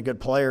we were getting a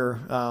good player.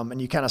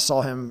 And you kind of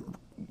saw him,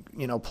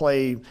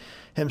 play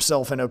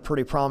himself in a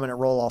pretty prominent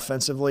role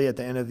offensively at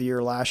the end of the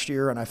year last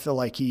year. And I feel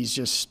like he's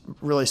just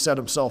really set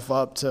himself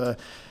up to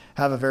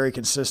have a very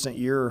consistent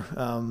year,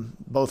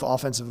 both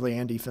offensively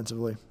and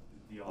defensively.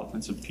 The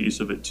offensive piece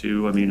of it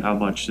too, I mean, how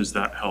much is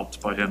that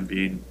helped by him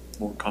being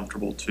more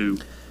comfortable too?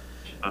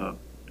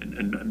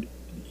 And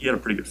he had a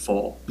pretty good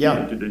fall.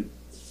 Yeah. Today.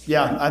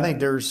 Yeah, I think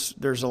there's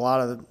a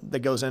lot that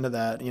goes into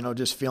that,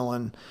 just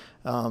feeling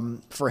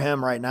for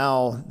him right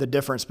now, the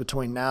difference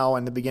between now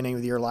and the beginning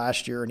of the year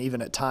last year, and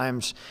even at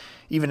times,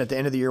 even at the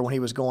end of the year when he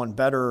was going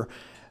better,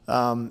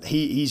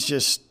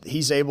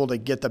 he's able to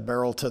get the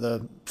barrel to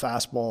the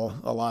fastball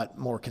a lot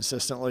more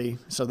consistently.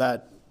 So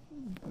that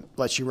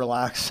lets you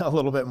relax a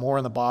little bit more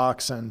in the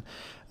box. And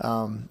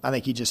I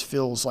think he just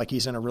feels like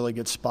he's in a really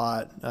good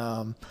spot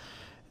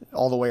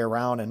all the way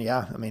around. And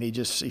yeah, I mean, he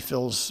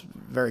feels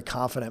very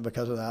confident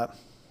because of that.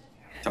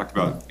 Talked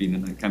about being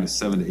in that kind of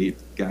 7 to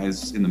 8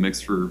 guys in the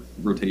mix for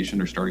rotation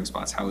or starting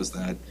spots. How is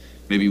that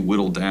maybe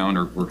whittled down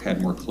or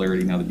had more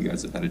clarity now that you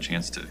guys have had a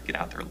chance to get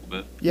out there a little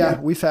bit? Yeah,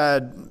 we've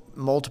had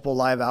multiple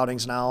live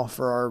outings now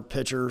for our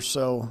pitchers.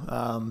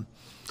 So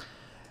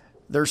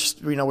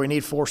we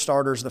need 4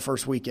 starters the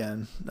first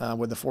weekend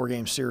with the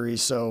 4-game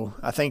series. So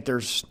I think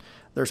there's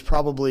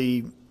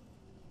probably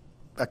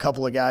a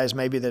couple of guys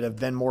maybe that have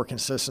been more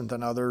consistent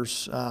than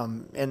others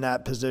in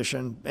that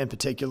position in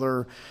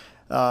particular.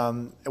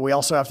 We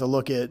also have to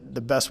look at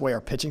the best way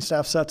our pitching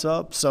staff sets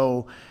up.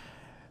 So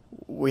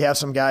we have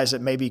some guys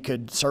that maybe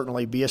could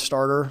certainly be a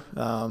starter,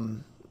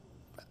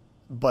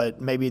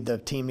 but maybe the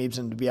team needs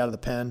them to be out of the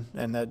pen,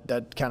 and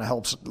that kind of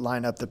helps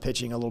line up the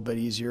pitching a little bit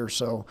easier.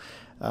 So,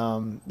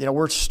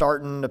 we're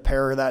starting to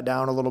pare that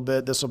down a little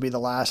bit. This will be the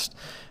last.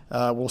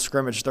 We'll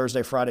scrimmage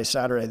Thursday, Friday,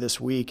 Saturday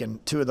this week,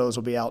 and 2 of those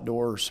will be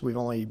outdoors. We've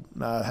only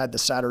had the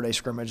Saturday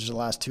scrimmages the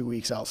last 2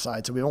 weeks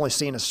outside. So we've only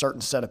seen a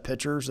certain set of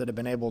pitchers that have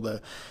been able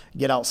to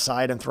get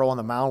outside and throw on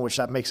the mound, which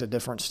that makes a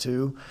difference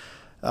too.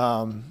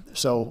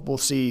 So we'll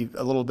see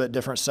a little bit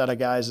different set of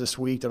guys this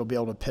week that'll be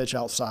able to pitch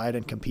outside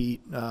and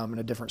compete in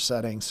a different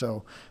setting.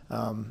 So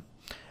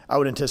I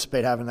would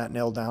anticipate having that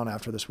nailed down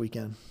after this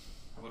weekend.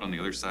 How about on the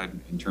other side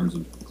in terms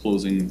of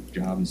closing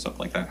job and stuff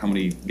like that? How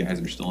many guys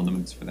are still in the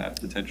mix for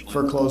that potentially?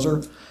 For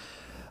closer?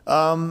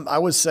 I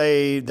would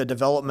say the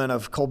development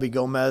of Colby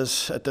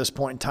Gomez at this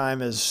point in time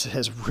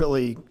has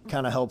really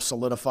kind of helped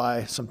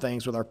solidify some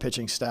things with our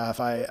pitching staff.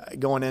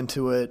 Going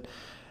into it,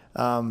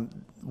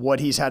 what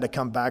he's had to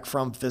come back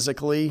from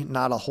physically,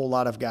 not a whole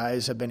lot of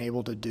guys have been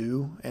able to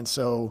do. And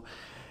so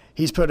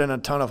he's put in a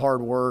ton of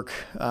hard work.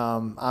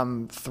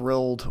 I'm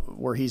thrilled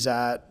where he's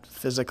at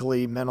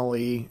physically,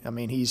 mentally. I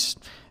mean, he's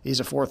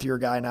a 4th-year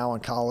guy now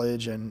in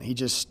college, and he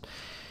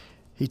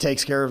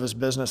takes care of his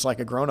business like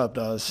a grown-up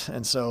does.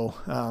 And so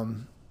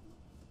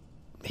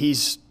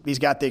he's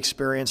got the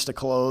experience to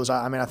close.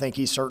 I mean, I think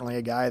he's certainly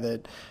a guy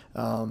that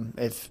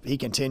if he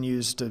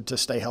continues to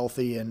stay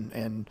healthy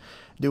and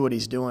do what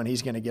he's doing,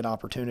 he's going to get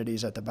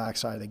opportunities at the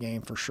backside of the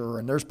game for sure.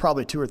 And there's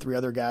probably 2 or 3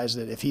 other guys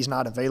that if he's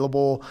not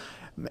available,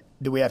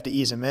 do we have to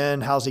ease him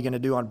in? How's he going to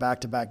do on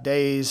back-to-back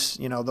days?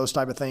 Those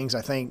type of things.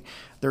 I think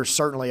there's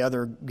certainly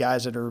other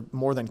guys that are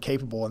more than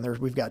capable, and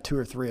we've got 2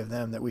 or 3 of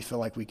them that we feel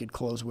like we could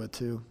close with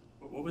too.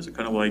 What was it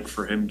kind of like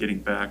for him getting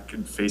back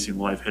and facing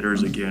live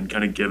hitters again,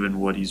 kind of given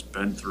what he's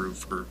been through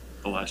for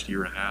the last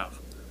year and a half?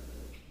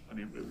 I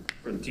mean,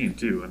 for the team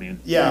too. I mean,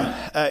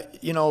 yeah,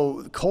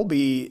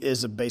 Colby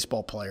is a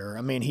baseball player.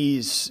 I mean,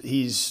 he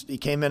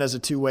came in as a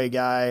 2-way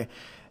guy.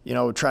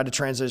 Tried to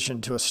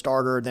transition to a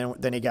starter,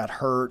 then he got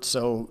hurt,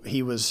 so he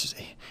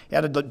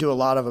had to do a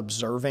lot of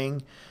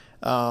observing.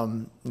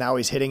 Now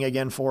he's hitting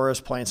again for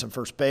us, playing some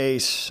first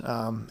base.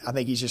 I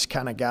think he's just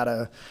kind of got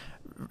a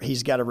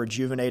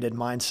rejuvenated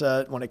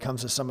mindset when it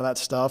comes to some of that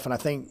stuff, and I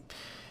think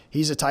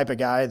he's the type of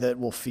guy that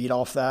will feed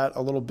off that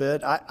a little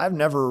bit. I've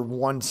never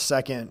 1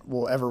 second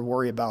will ever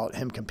worry about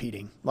him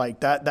competing. Like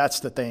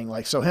that's the thing.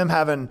 Like, so him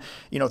having,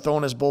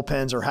 throwing his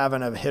bullpens or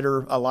having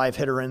a live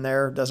hitter in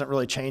there doesn't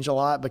really change a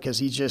lot because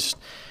he's just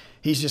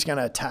going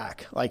to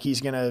attack. Like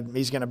he's going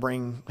to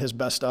bring his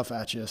best stuff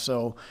at you.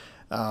 So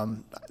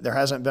there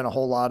hasn't been a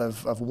whole lot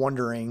of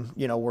wondering,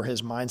 where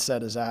his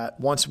mindset is at.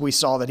 Once we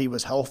saw that he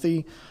was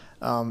healthy,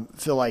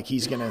 feel like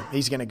he's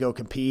gonna go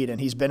compete, and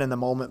he's been in the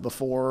moment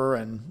before,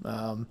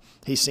 and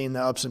he's seen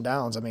the ups and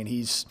downs. I mean,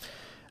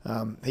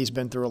 he's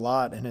been through a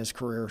lot in his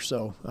career.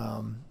 So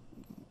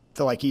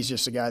feel like he's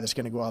just a guy that's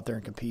going to go out there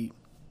and compete.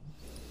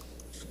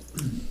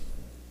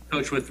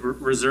 Coach, with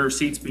reserve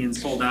seats being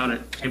sold out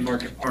at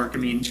Haymarket Park, I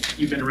mean,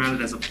 you've been around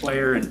it as a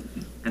player and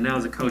now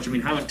as a coach. I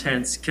mean, how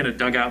intense can a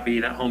dugout be,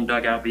 that home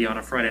dugout be on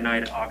a Friday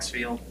night at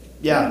Oxfield?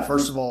 Yeah,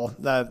 first of all,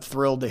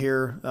 thrilled to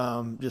hear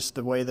just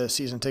the way the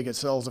season ticket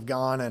sales have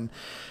gone. And,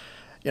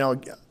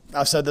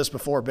 I've said this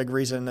before, big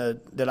reason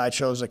that I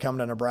chose to come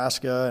to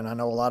Nebraska, and I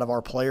know a lot of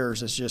our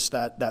players, is just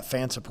that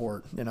fan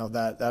support,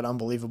 that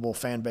unbelievable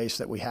fan base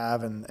that we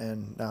have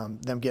and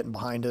them getting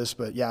behind us.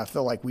 But, yeah, I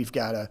feel like we've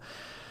got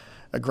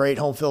a great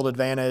home field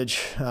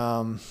advantage.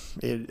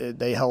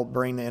 They help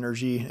bring the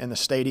energy in the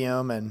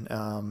stadium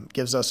and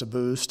gives us a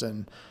boost.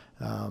 And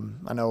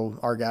I know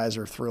our guys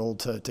are thrilled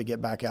to get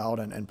back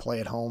out and play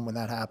at home when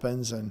that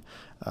happens. And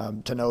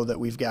to know that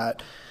we've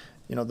got –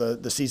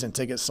 the season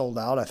tickets sold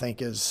out, I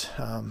think is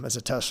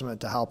a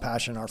testament to how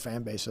passionate our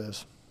fan base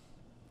is.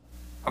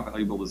 How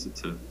valuable is it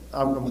to?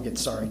 I'm going to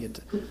get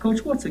to.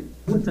 Coach, what's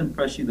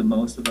impressed you the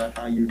most about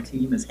how your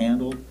team has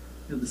handled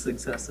the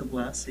success of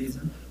last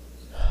season?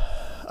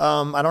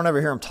 I don't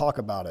ever hear them talk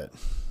about it.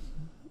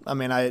 I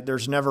mean,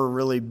 there's never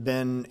really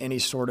been any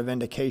sort of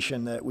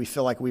indication that we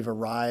feel like we've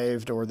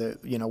arrived or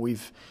that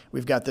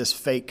we've got this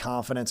fake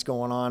confidence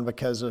going on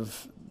because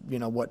of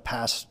what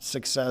past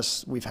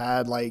success we've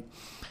had. Like,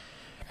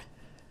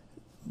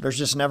 there's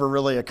just never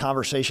really a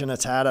conversation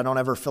that's had. I don't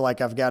ever feel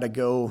like I've got to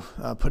go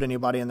put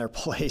anybody in their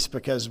place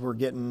because we're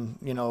getting,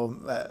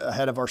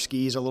 ahead of our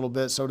skis a little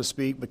bit, so to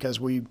speak, because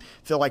we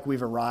feel like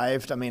we've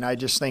arrived. I mean, I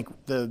just think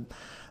the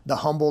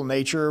humble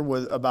nature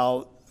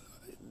about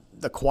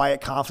the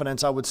quiet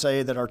confidence, I would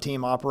say, that our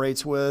team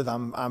operates with,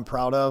 I'm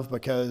proud of,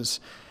 because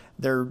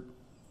they're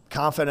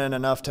confident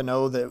enough to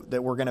know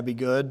that we're going to be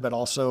good, but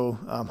also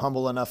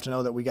humble enough to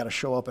know that we got to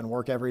show up and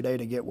work every day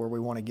to get where we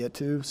want to get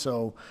to.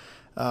 So,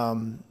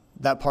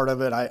 that part of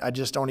it, I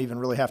just don't even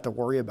really have to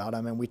worry about. I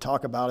mean, we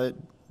talk about it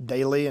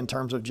daily in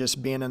terms of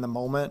just being in the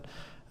moment,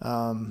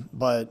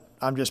 but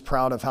I'm just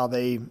proud of how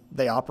they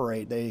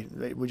operate.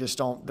 We just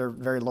don't. They're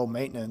very low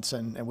maintenance,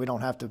 and we don't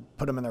have to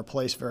put them in their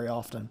place very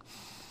often.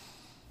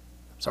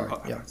 Sorry.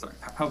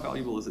 How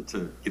valuable is it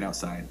to get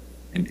outside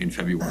in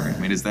February? I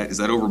mean, is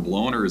that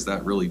overblown, or is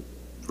that really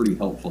pretty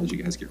helpful as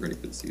you guys get ready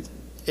for the season?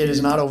 It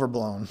is not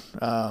overblown,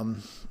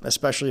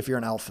 especially if you're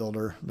an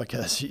outfielder,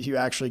 because you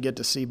actually get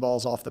to see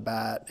balls off the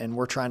bat, and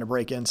we're trying to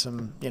break in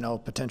some,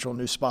 potential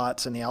new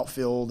spots in the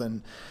outfield.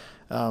 And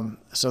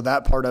so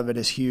that part of it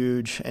is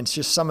huge. And it's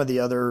just some of the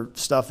other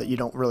stuff that you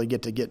don't really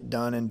get to get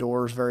done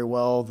indoors very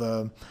well,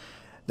 the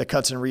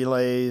cuts and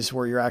relays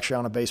where you're actually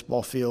on a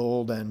baseball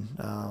field.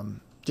 And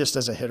just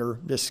as a hitter,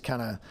 just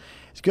kind of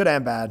 – it's good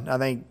and bad. I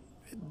think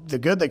the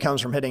good that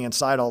comes from hitting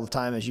inside all the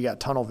time is you got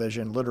tunnel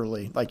vision,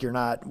 literally. Like, you're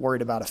not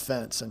worried about a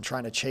fence and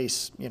trying to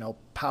chase,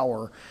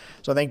 power.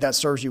 So I think that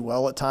serves you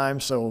well at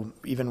times. So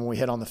even when we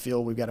hit on the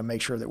field, we've got to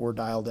make sure that we're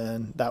dialed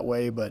in that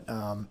way. But,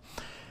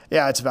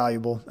 yeah, it's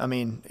valuable. I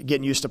mean,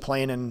 getting used to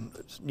playing in,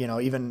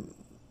 even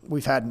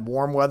we've had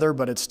warm weather,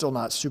 but it's still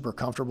not super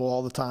comfortable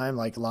all the time,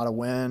 like a lot of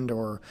wind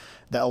or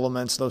the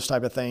elements, those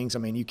type of things. I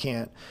mean,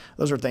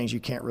 those are things you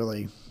can't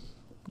really –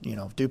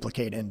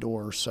 duplicate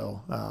indoors. So,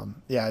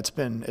 yeah, it's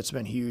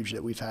been huge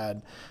that we've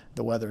had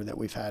the weather that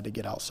we've had to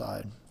get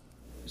outside.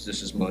 Is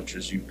this as much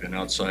as you've been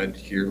outside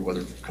here,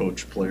 whether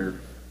coach, player?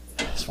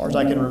 As far as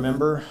I can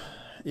remember,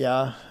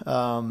 yeah.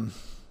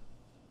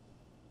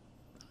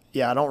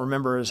 Yeah, I don't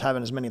remember as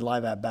having as many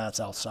live at-bats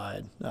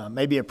outside.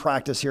 Maybe a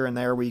practice here and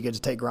there where you get to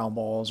take ground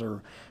balls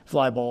or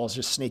fly balls,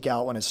 just sneak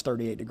out when it's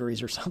 38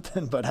 degrees or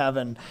something. But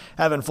having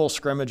full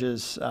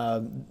scrimmages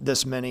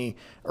this many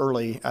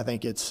early, I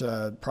think it's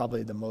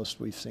probably the most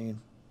we've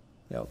seen.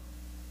 Yep.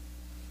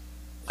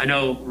 I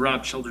know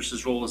Rob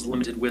Childress' role is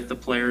limited with the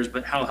players,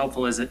 but how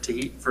helpful is it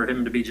for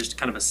him to be just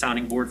kind of a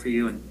sounding board for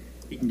you, and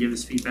he can give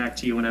his feedback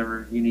to you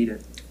whenever you need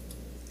it?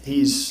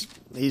 He's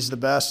the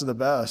best of the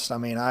best. I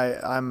mean,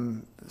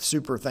 I'm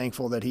super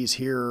thankful that he's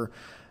here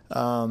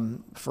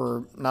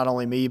for not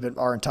only me but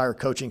our entire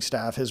coaching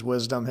staff. His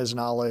wisdom, his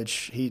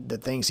knowledge, the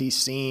things he's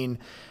seen.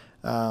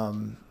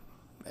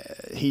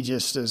 He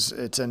just is.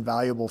 It's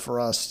invaluable for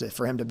us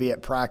for him to be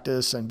at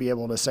practice and be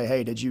able to say,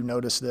 "Hey, did you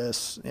notice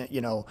this?"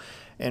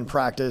 In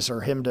practice,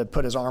 or him to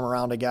put his arm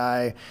around a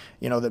guy,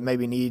 that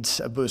maybe needs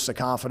a boost of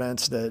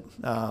confidence. That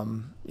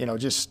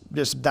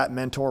just that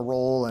mentor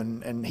role,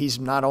 and he's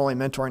not only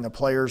mentoring the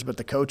players but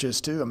the coaches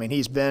too. I mean,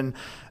 he's been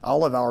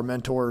all of our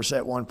mentors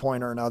at one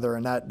point or another,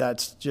 and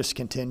that's just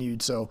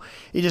continued. So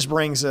he just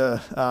brings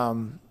a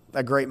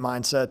great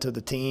mindset to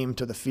the team,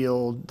 to the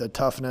field, the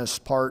toughness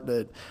part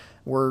that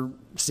we're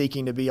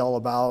seeking to be all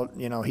about.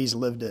 He's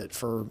lived it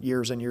for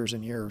years and years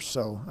and years.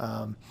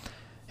 So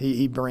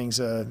he brings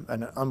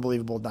an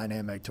unbelievable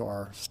dynamic to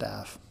our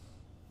staff.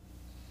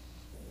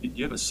 Do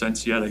you have a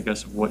sense yet, I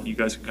guess, of what you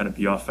guys can kind of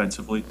be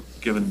offensively,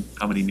 given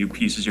how many new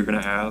pieces you're going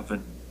to have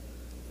and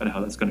how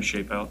that's going to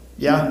shape out?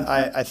 Yeah,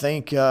 I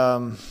think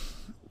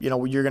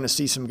you're going to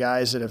see some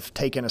guys that have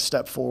taken a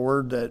step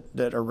forward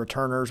that are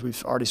returners.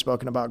 We've already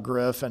spoken about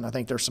Griffin. I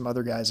think there's some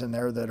other guys in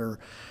there that are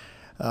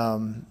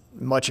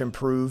much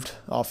improved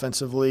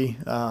offensively.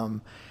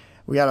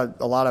 We got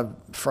a lot of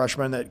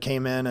freshmen that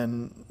came in,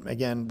 and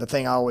again, the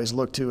thing I always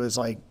look to is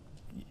like,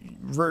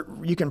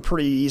 you can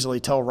pretty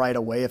easily tell right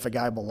away if a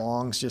guy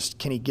belongs. Just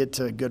can he get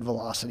to good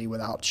velocity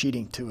without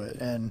cheating to it?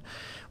 And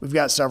we've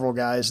got several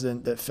guys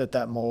that fit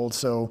that mold.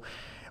 So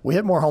we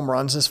hit more home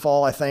runs this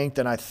fall, I think,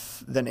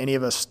 than any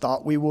of us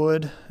thought we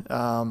would.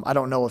 I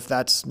don't know if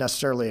that's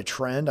necessarily a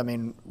trend. I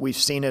mean, we've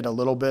seen it a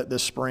little bit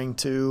this spring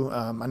too.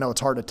 I know it's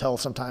hard to tell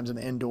sometimes in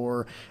the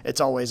indoor. It's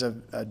always a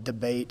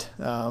debate.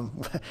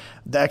 The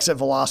exit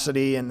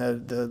velocity and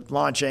the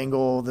launch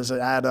angle, does it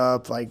add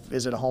up? Like,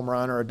 is it a home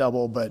run or a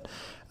double? But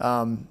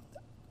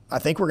I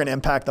think we're going to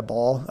impact the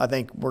ball. I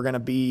think we're going to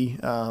be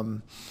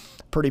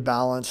pretty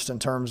balanced in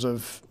terms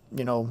of,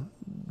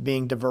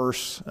 being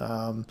diverse.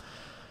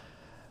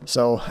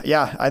 So,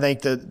 yeah, I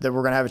think that we're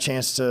going to have a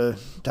chance to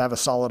have a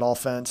solid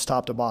offense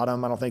top to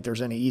bottom. I don't think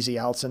there's any easy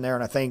outs in there.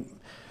 And I think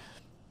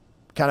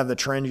kind of the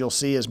trend you'll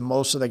see is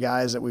most of the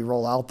guys that we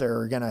roll out there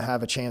are going to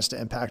have a chance to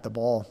impact the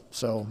ball.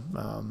 So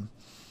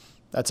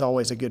that's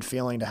always a good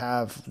feeling to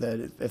have,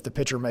 that if the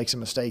pitcher makes a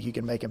mistake, you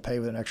can make him pay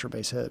with an extra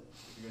base hit.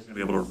 You guys going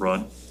to be able to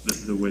run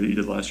the way that you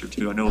did last year,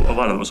 too? I know a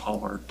lot of it was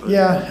hallmark. But.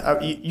 Yeah,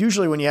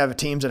 usually when you have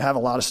teams that have a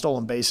lot of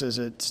stolen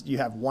bases, you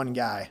have one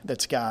guy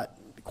that's got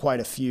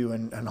quite a few,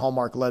 and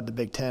Hallmark led the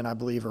Big Ten, I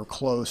believe, or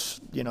close,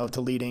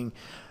 to leading.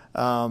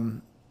 I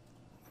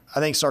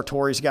think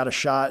Sartori's got a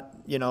shot,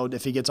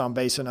 if he gets on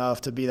base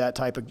enough to be that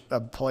type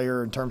of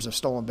player in terms of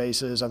stolen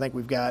bases. I think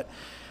we've got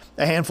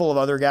a handful of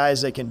other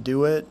guys that can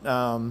do it.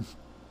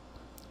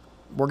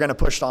 We're going to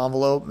push the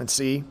envelope and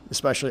see,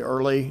 especially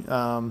early.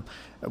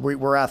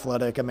 We're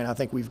athletic. I mean, I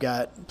think we've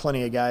got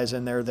plenty of guys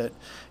in there that,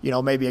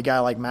 maybe a guy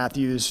like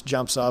Matthews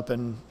jumps up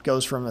and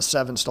goes from a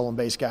 7 stolen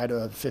base guy to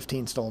a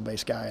 15 stolen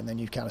base guy, and then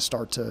you kind of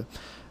start to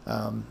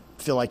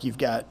feel like you've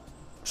got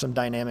some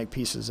dynamic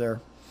pieces there.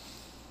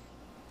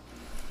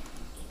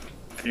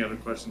 Any other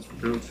questions for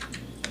Coach?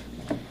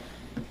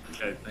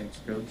 Okay, thanks,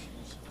 Coach.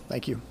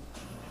 Thank you.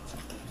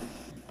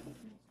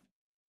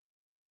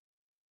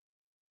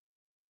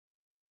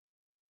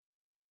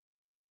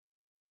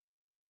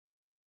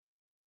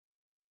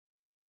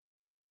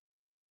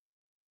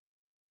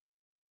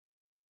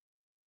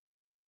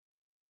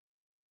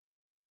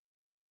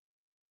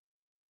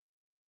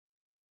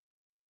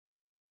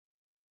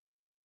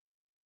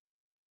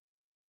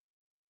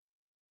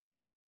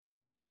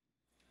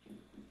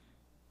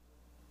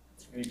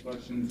 Any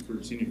questions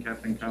for Senior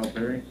Captain Kyle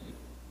Perry?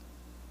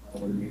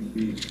 What do you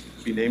mean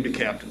to be named a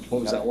captain?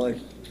 What was that like?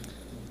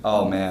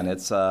 Oh man,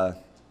 it's an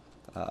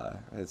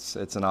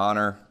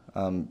honor.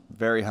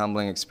 Very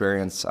humbling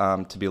experience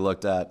to be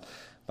looked at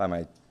by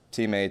my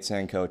teammates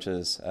and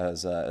coaches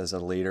as a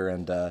leader,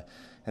 and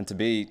to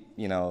be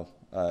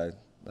a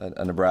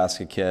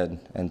Nebraska kid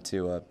and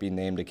to be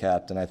named a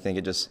captain. I think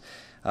it just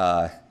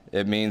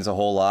it means a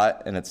whole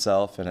lot in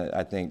itself, and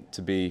I think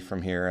to be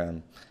from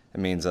here, it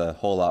means a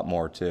whole lot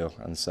more too.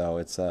 And so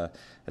it's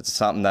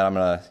something that I'm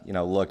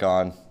gonna look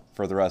on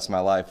for the rest of my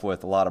life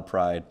with a lot of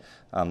pride,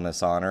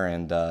 this honor,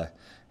 and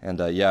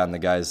the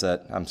guys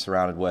that I'm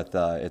surrounded with,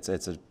 it's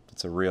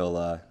a real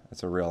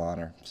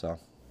honor. So.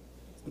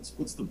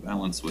 What's the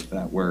balance with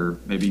that, where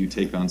maybe you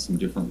take on some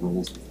different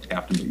roles as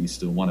captain, but you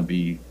still want to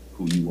be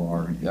who you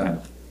are and kind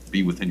of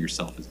be within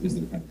yourself? Is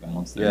there kind of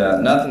balance there?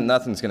 Yeah,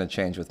 nothing's going to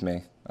change with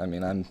me. I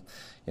mean,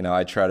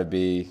 I try to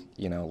be,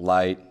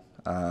 light,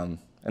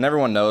 and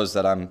everyone knows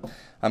that I'm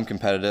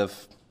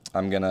competitive.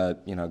 I'm gonna,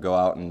 go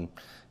out and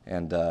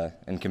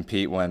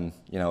compete when,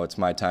 it's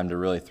my time to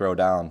really throw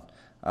down,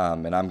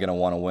 and I'm gonna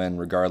want to win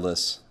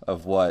regardless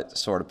of what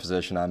sort of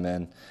position I'm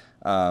in.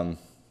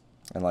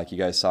 And like you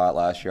guys saw it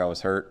last year, I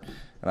was hurt,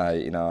 and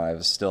I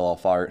was still all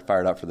fired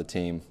up for the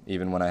team,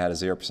 even when I had a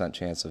 0%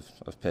 chance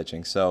of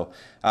pitching. So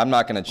I'm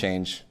not going to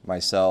change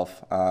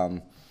myself,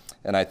 and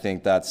I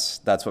think that's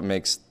what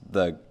makes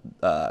the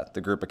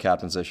group of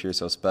captains this year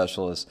so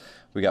special. Is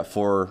we got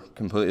 4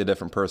 completely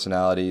different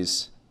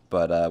personalities,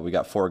 but we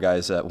got 4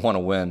 guys that want to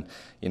win,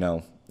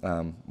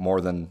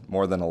 more than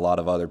a lot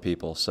of other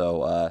people.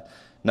 So.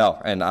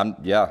 No, and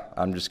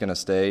I'm just gonna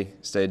stay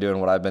doing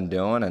what I've been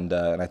doing, and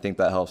I think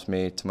that helps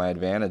me to my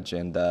advantage,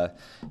 and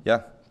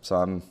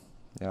so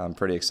I'm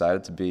pretty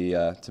excited to be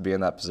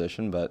in that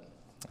position, but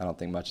I don't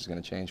think much is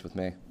gonna change with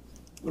me.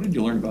 What did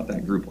you learn about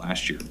that group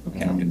last year of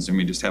captains? I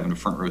mean, just having a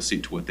front row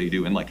seat to what they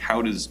do, and like,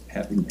 how does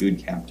having good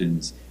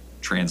captains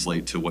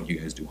translate to what you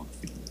guys do on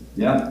the field?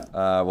 Yeah.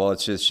 Well,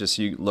 it's just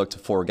you look to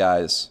 4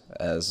 guys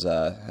as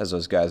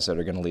those guys that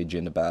are gonna lead you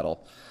into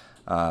battle.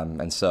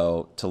 And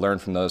so to learn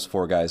from those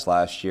 4 guys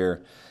last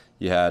year,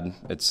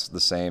 it's the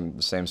same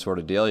sort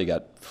of deal. You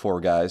got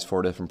 4 guys,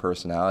 4 different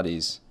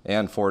personalities,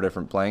 and 4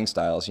 different playing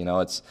styles.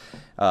 It's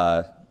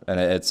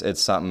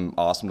something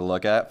awesome to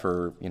look at.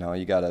 For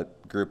you got a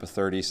group of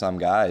 30-some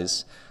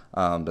guys,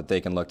 but they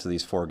can look to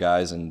these 4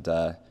 guys and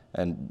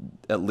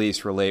at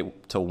least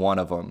relate to one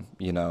of them.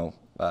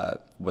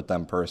 with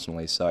them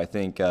personally. So I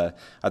think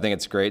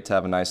it's great to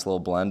have a nice little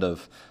blend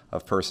of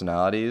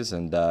personalities,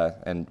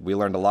 and we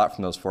learned a lot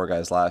from those 4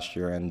 guys last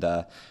year, and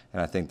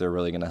I think they're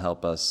really going to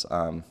help us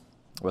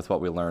with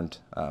what we learned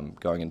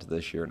going into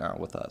this year now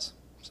with us.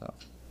 So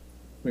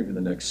maybe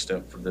the next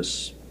step for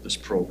this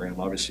program,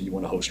 obviously you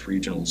want to host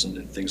regionals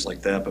and things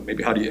like that, but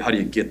maybe how do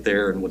you get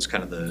there, and what's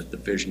kind of the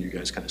vision you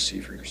guys kind of see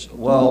for yourself?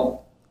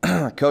 Well,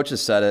 Coach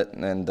has said it,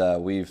 and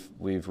we've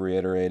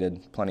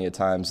reiterated plenty of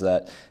times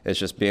that it's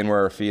just being where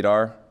our feet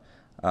are,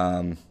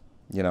 and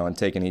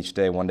taking each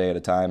day one day at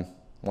a time,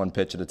 one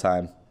pitch at a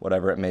time,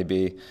 whatever it may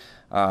be.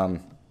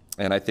 And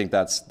I think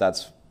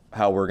that's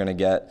how we're going to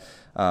get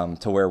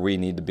to where we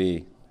need to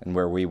be and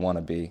where we want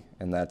to be,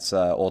 and that's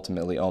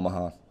ultimately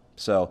Omaha.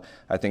 So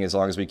I think as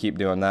long as we keep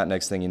doing that,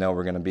 next thing you know,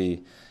 we're going to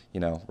be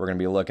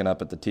looking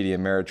up at the TD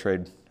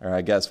Ameritrade, or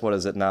I guess, what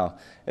is it now?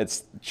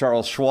 It's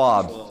Charles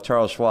Schwab.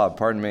 Charles Schwab,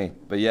 pardon me.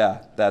 But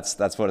yeah, that's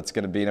what it's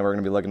going to be. And we're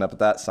going to be looking up at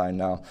that sign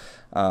now.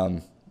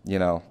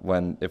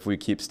 If we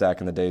keep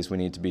stacking the days we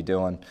need to be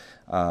doing,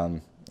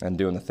 and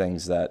doing the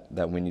things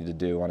that we need to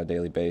do on a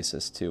daily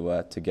basis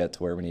to get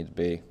to where we need to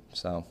be.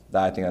 So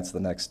I think that's the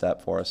next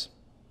step for us.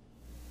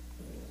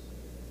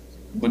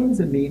 What does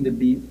it mean to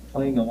be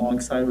playing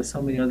alongside with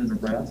so many other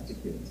Nebraska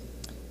kids?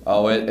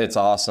 Oh, it's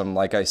awesome.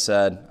 Like I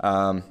said,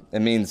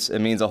 it means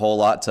a whole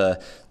lot to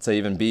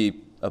even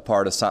be a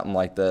part of something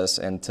like this,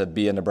 and to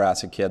be a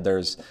Nebraska kid.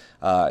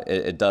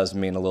 It does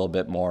mean a little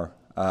bit more.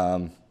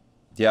 And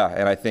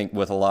I think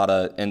with a lot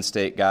of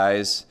in-state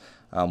guys,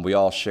 we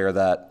all share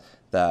that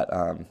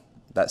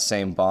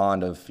same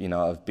bond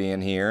of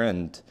being here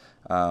and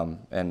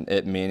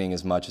it meaning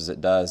as much as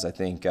it does. I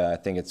think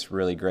it's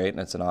really great, and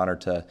it's an honor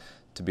to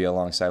be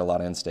alongside a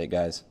lot of in-state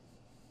guys.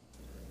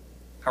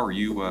 How are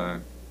you a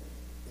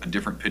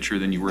different pitcher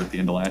than you were at the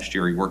end of last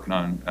year? Are you working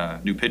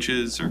on new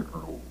pitches, or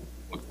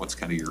what's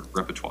kind of your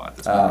repertoire at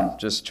this point?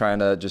 Just trying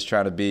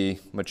to be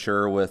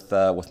mature with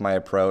my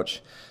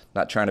approach,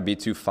 not trying to be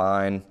too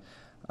fine.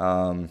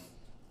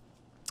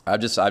 I've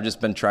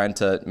just been trying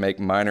to make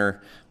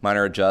minor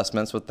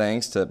adjustments with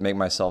things to make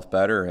myself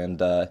better,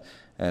 and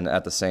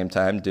at the same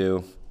time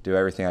do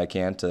everything I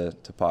can to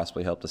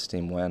possibly help this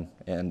team win.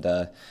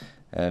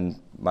 And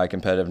my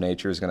competitive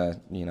nature is going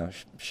to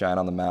shine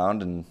on the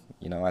mound, and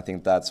I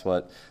think that's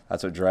what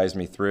drives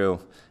me through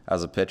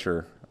as a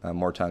pitcher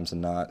more times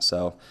than not.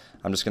 So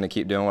I'm just going to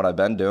keep doing what I've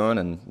been doing,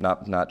 and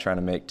not trying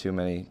to make too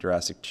many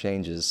drastic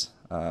changes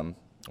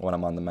when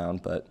I'm on the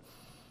mound, but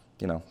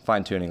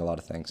fine-tuning a lot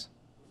of things.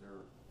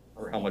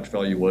 Or how much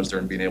value was there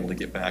in being able to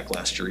get back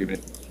last year, even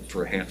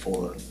for a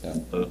handful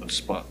of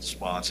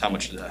spots? How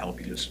much did that help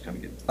you just kind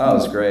of get? Oh, it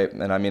was great,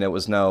 and I mean, it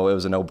was a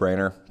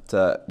no-brainer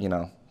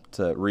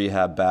to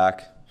rehab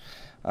back,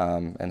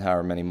 and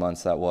however many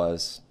months that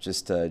was,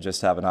 just to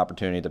have an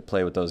opportunity to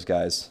play with those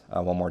guys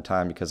one more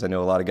time, because I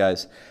knew a lot of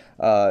guys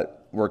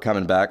were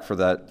coming back for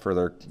their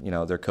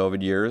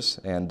COVID years,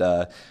 and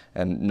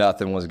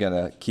nothing was going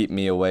to keep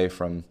me away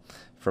from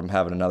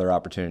having another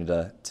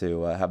opportunity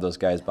to have those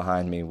guys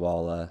behind me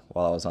while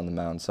I was on the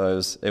mound. So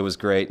it was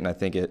great, and I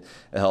think it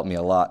helped me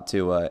a lot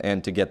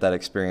to get that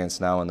experience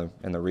now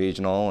in the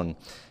regional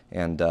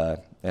and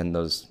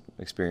those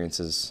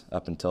experiences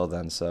up until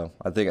then. So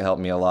I think it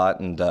helped me a lot,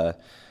 and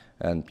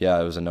yeah,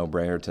 it was a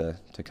no-brainer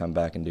to come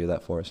back and do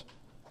that for us.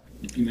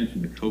 You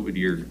mentioned the COVID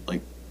year.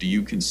 Do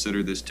you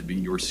consider this to be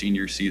your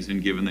senior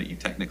season, given that you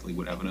technically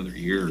would have another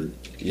year? Or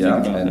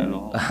Yeah, think about that at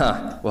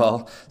all?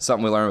 Well,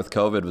 something we learned with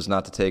COVID was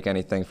not to take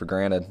anything for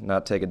granted,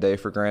 not take a day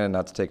for granted,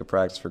 not to take a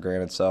practice for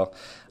granted. So,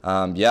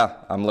 yeah,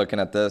 I'm looking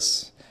at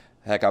this.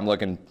 Heck, I'm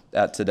looking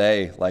at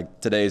today, like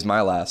today's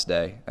my last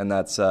day, and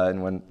that's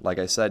and when, like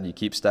I said, you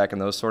keep stacking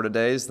those sort of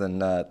days,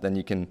 then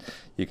you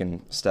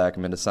can stack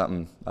them into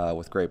something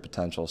with great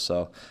potential.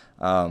 So,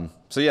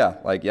 yeah,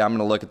 I'm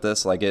gonna look at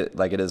this like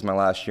it is my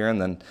last year,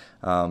 and then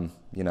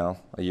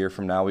a year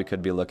from now we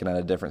could be looking at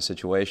a different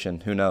situation.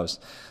 Who knows?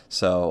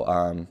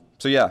 So,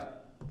 yeah,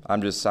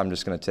 I'm just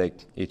gonna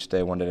take each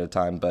day one day at a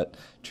time, but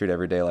treat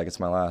every day like it's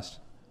my last.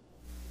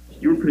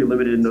 You were pretty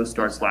limited in those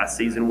starts last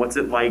season. What's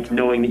it like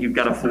knowing that you've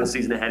got a full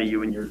season ahead of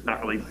you and you're not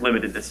really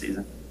limited this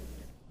season?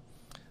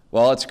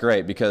 Well, it's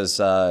great because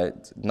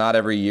not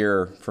every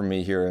year for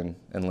me here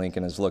in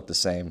Lincoln has looked the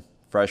same.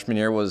 Freshman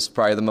year was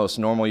probably the most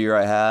normal year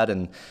I had,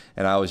 and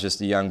I was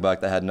just a young buck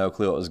that had no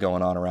clue what was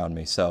going on around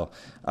me. So,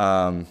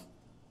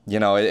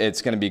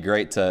 it's going to be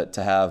great to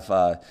have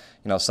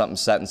something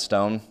set in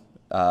stone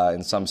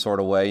in some sort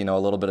of way. A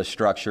little bit of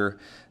structure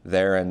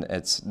there, and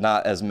it's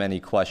not as many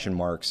question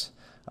marks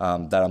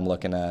that I'm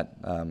looking at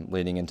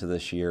leading into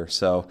this year.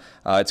 So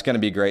it's going to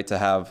be great to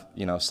have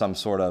some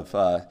sort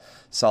of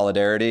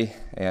solidarity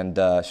and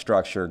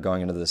structure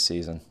going into this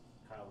season.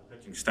 The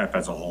pitching staff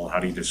as a whole, how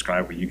do you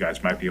describe what you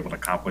guys might be able to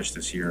accomplish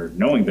this year,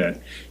 knowing that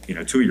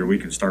 2 of your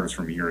weekend starters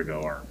from a year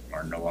ago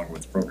are no longer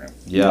with the program?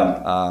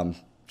 Yeah,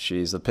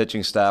 the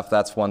pitching staff.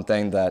 That's one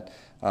thing that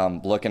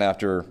looking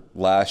after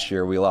last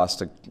year, we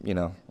lost a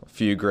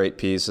few great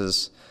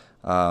pieces,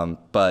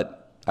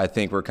 but I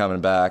think we're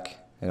coming back.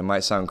 And it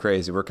might sound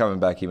crazy, we're coming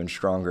back even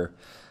stronger.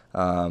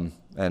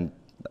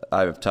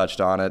 I've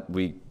touched on it.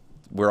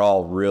 We're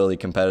all really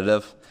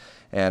competitive,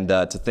 and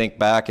to think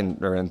back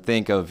and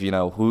think of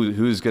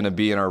who's going to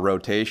be in our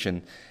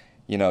rotation.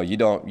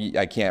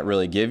 I can't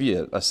really give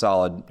you a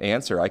solid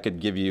answer. I could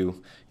give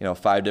you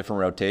 5 different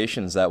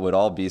rotations that would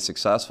all be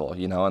successful.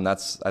 And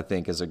that's, I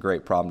think, is a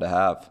great problem to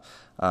have.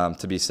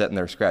 To be sitting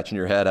there scratching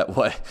your head at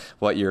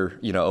what your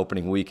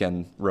opening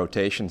weekend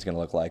rotation is going to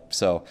look like.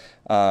 So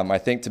I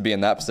think to be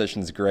in that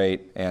position is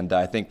great, and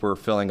I think we're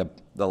filling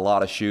a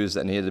lot of shoes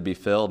that needed to be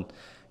filled.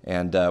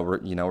 And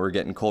we're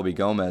getting Colby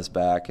Gomez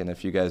back, and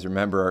if you guys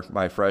remember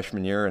my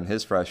freshman year and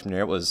his freshman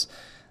year,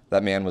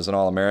 that man was an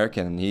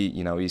All-American, and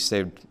he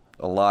saved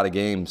a lot of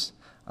games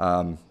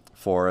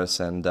for us,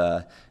 and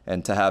to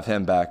have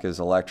him back is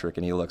electric,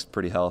 and he looks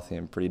pretty healthy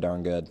and pretty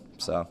darn good.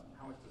 So.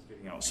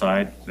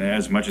 Outside,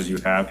 as much as you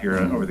have here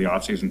over the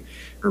offseason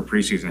or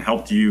preseason,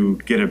 helped you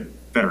get a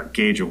better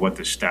gauge of what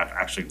this staff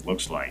actually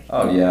looks like?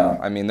 Oh yeah,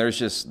 I mean,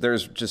 there's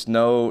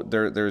no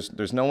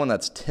one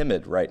that's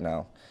timid right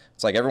now.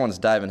 It's like everyone's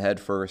diving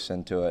headfirst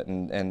into it,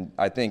 and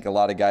I think a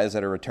lot of guys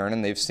that are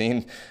returning, they've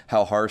seen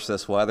how harsh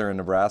this weather in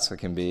Nebraska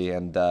can be,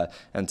 and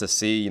to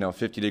see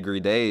 50-degree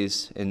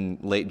days in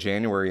late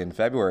January and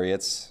February,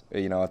 it's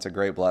a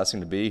great blessing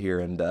to be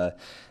here and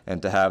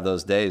to have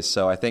those days.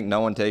 So I think no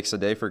one takes a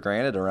day for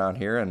granted around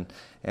here,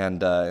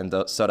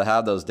 so to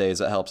have those days,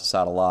 that helps us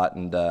out a lot,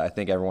 and I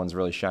think everyone's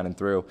really shining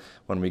through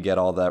when we get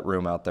all that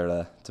room out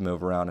there to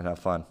move around and have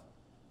fun.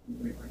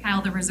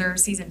 Kyle, the reserve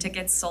season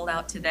tickets sold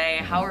out today.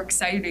 How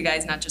excited are you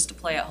guys not just to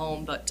play at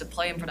home, but to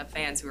play in front of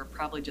fans who are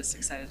probably just as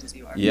excited as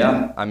you are?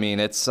 Yeah, I mean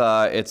it's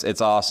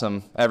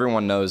awesome.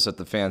 Everyone knows that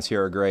the fans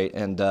here are great,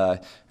 and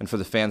for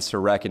the fans to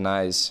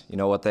recognize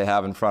what they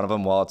have in front of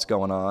them while it's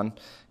going on.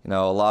 A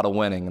lot of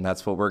winning, and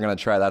that's what we're going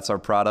to try. That's our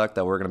product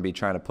that we're going to be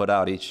trying to put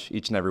out each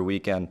and every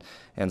weekend.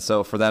 And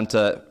so for them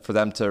to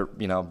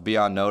be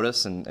on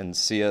notice and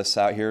see us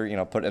out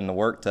here, put in the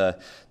work to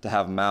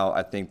have them out,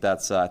 I think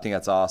that's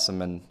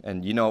awesome. And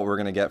what we're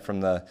going to get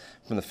from the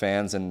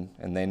fans, and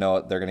they know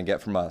what they're going to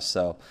get from us.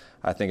 So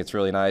I think it's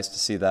really nice to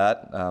see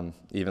that,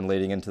 even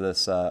leading into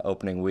this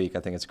opening week.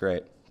 I think it's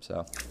great.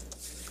 So.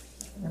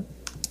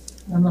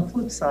 On the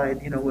flip side,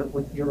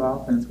 with your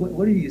offense,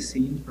 what are you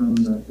seeing from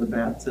the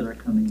bats that are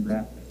coming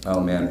back?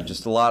 Oh man,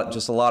 just a lot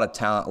of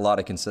talent, a lot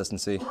of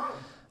consistency,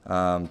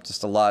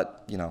 just a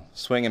lot.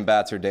 Swinging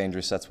bats are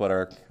dangerous. That's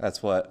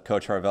what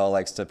Coach Revelle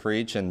likes to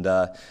preach, and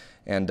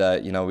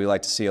we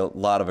like to see a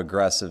lot of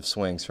aggressive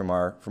swings from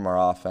our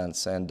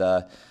offense, and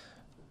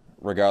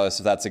regardless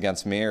if that's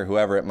against me or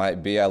whoever it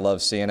might be, I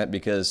love seeing it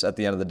because at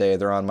the end of the day,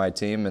 they're on my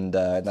team, and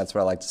that's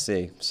what I like to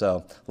see.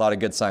 So a lot of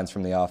good signs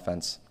from the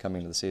offense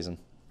coming into the season.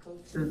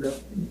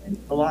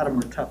 A lot of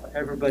them are tough.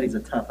 Everybody's a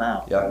tough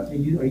out. Yeah. Are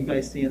you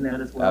guys seeing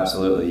that as well?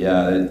 Absolutely.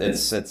 Yeah.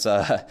 It's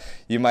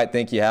you might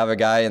think you have a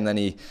guy, and then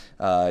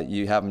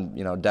you have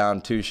him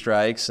down 2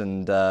 strikes,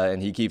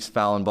 and he keeps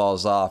fouling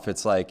balls off.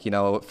 It's like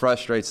it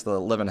frustrates the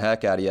living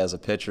heck out of you as a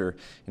pitcher.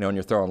 When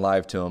you're throwing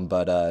live to them,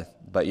 but if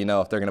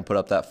they're going to put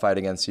up that fight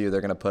against you,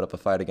 they're going to put up a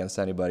fight against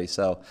anybody.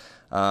 So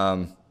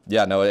a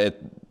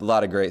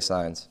lot of great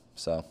signs.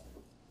 So.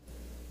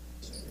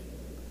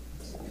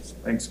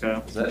 Thanks, Kyle.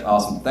 That's it.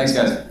 Awesome. Thanks,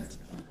 guys.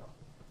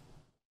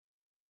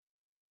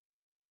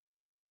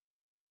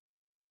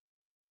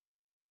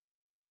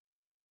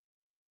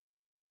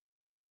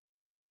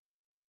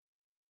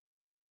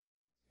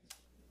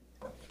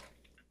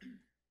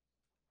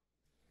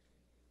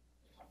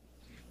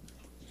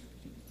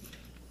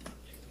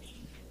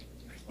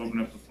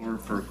 Open up the floor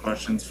for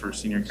questions for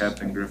senior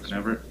captain Griffin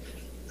Everitt.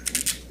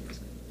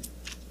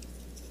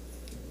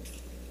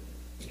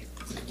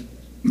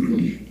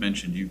 You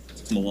mentioned you've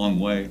come a long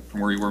way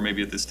from where you were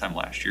maybe at this time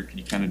last year. Can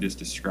you kind of just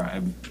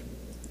describe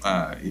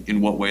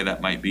in what way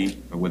that might be,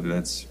 or whether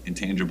that's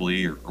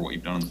intangibly or what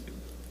you've done on the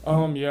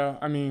field? Yeah,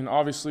 I mean,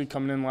 obviously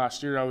coming in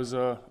last year, I was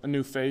a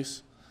new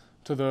face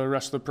to the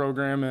rest of the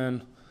program,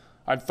 and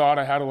I thought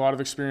I had a lot of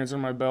experience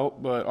under my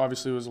belt, but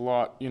obviously it was a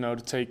lot, to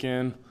take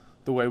in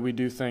the way we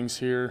do things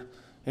here,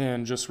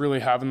 and just really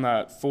having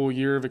that full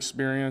year of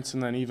experience,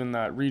 and then even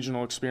that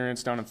regional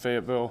experience down in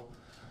Fayetteville.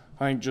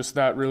 I think just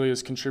that really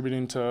is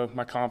contributing to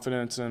my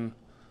confidence and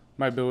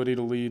my ability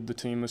to lead the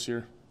team this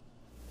year.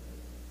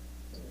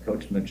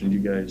 Coach mentioned you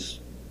guys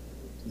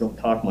don't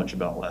talk much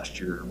about last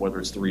year, whether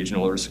it's the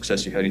regional or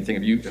success you had. Anything?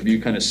 Have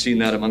you kind of seen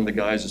that among the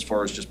guys as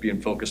far as just being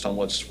focused on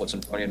what's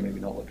in front of you and maybe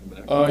not looking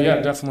back? Yeah,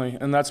 definitely.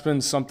 And that's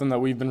been something that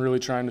we've been really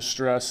trying to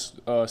stress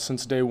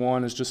since day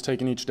one, is just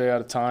taking each day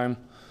at a time,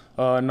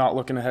 not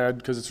looking ahead,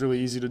 because it's really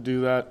easy to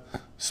do that,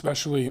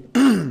 especially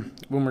when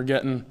we're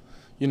getting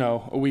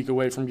a week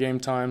away from game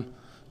time.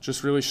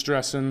 Just really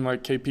stressing,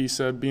 like KP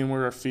said, being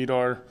where our feet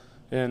are,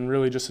 and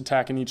really just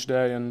attacking each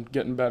day and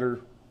getting better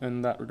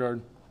in that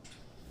regard.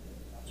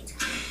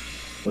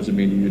 What does it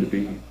mean to you to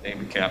be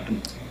named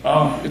captain?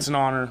 It's an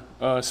honor,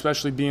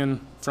 especially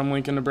being from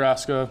Lincoln,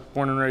 Nebraska,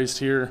 born and raised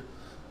here.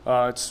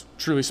 It's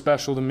truly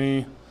special to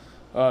me.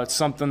 It's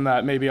something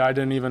that maybe I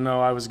didn't even know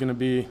I was going to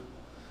be,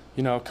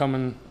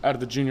 coming out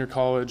of the junior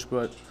college.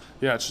 But,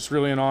 yeah, it's just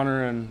really an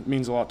honor and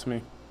means a lot to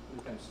me.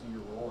 you kind of see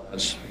your role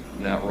as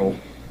in that role?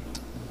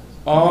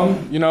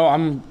 You know,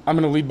 I'm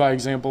going to lead by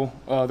example.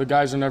 The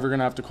guys are never going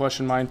to have to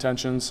question my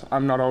intentions.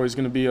 I'm not always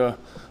going to be a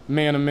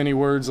man of many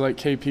words like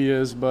KP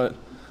is, but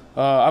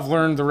I've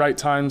learned the right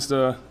times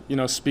to, you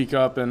know, speak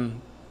up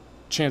and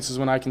chances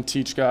when I can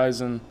teach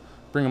guys and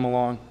bring them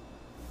along.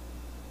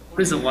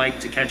 What is it like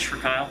to catch for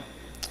Kyle?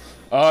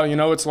 You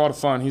know, it's a lot of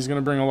fun. He's going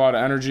to bring a lot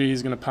of energy.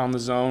 He's going to pound the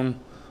zone.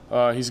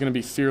 He's going to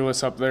be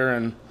fearless up there,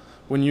 and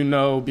when you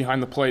know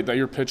behind the plate that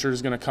your pitcher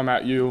is going to come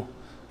at you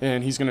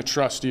and he's going to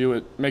trust you,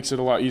 it makes it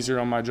a lot easier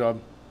on my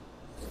job.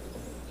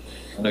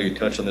 I know you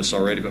touched on this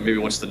already, but maybe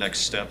what's the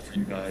next step for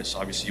you guys?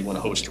 Obviously, you want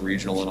to host a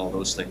regional and all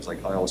those things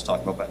like I always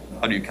talk about, but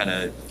how do you kind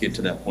of get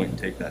to that point and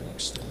take that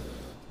next step?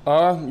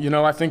 You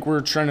know, I think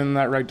we're trending in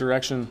that right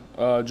direction.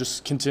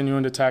 Just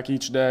continuing to attack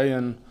each day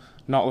and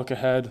not look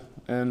ahead.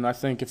 And I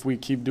think if we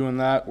keep doing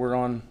that, we're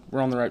on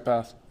the right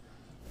path.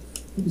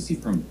 What do you see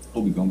from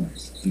Colby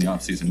Gomez in the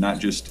offseason, not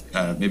just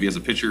maybe as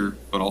a pitcher,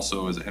 but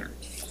also as a hitter?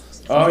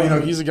 You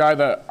know, he's a guy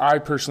that I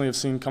personally have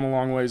seen come a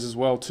long ways as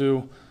well,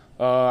 too.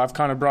 I've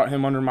kind of brought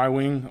him under my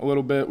wing a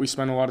little bit. We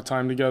spend a lot of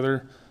time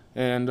together.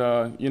 And,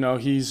 you know,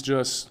 he's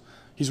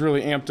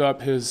really amped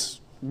up his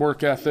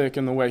work ethic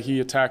and the way he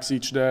attacks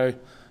each day.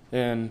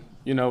 And,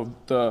 you know,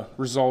 the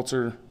results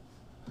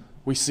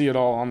we see it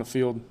all on the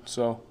field.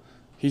 So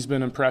he's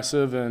been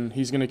impressive, and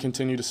he's going to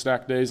continue to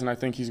stack days, and I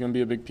think he's going to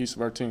be a big piece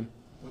of our team.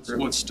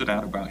 What stood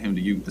out about him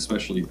to you,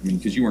 especially, I mean,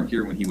 because you weren't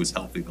here when he was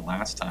healthy the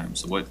last time,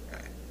 so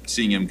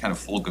seeing him kind of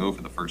full go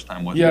for the first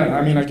time? Yeah,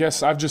 I mean, I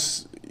guess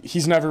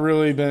he's never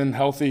really been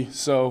healthy,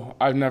 so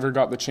I've never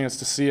got the chance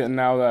to see it, and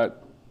now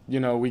that, you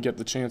know, we get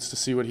the chance to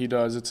see what he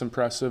does, it's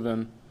impressive,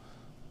 and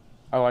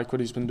I like what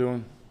he's been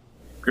doing.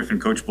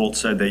 Griffin, Coach Bolt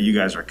said that you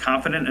guys are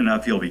confident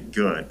enough you'll be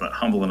good, but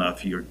humble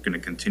enough you're going to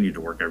continue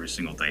to work every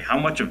single day. How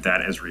much of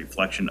that is a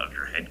reflection of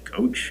your head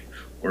coach,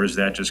 or is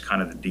that just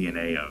kind of the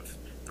DNA of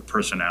the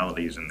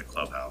personalities in the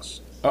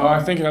clubhouse?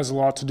 I think it has a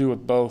lot to do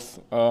with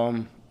both.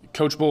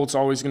 Coach Bolt's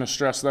always going to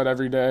stress that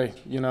every day.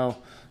 You know,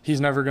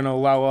 he's never going to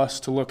allow us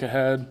to look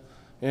ahead,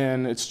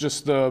 and it's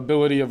just the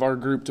ability of our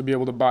group to be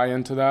able to buy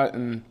into that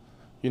and,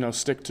 you know,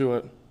 stick to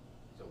it.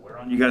 So we're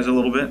on you guys a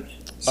little bit?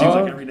 Seems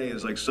like every day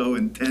is like so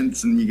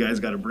intense, and you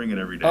guys got to bring it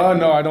every day.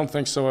 No, I don't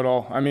think so at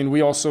all. I mean,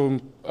 we also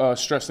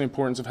stress the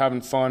importance of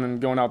having fun and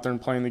going out there and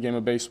playing the game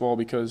of baseball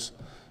because,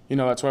 you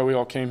know, that's why we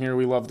all came here.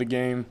 We love the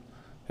game.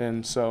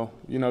 And so,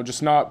 you know,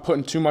 just not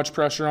putting too much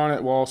pressure on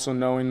it while also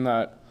knowing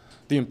that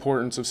the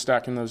importance of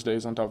stacking those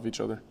days on top of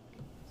each other.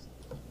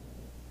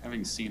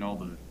 Having seen all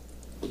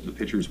the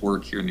pitchers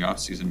work here in the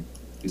offseason,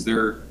 is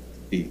there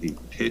a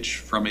pitch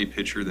from a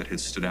pitcher that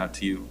has stood out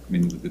to you? I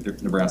mean,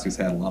 Nebraska's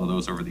had a lot of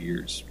those over the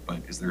years, but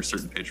is there a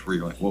certain pitch where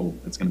you're like, whoa,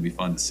 that's going to be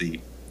fun to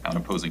see how an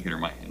opposing hitter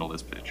might handle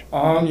this pitch?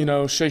 You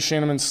know, Shea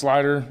Shanneman's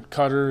slider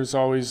cutter is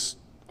always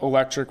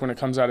electric when it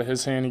comes out of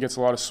his hand. He gets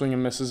a lot of swing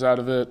and misses out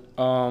of it.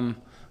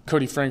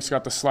 Cody Frank's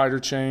got the slider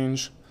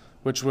change,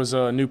 which was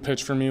a new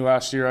pitch for me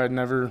last year. I'd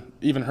never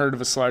even heard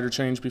of a slider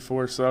change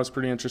before, so that was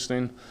pretty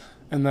interesting.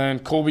 And then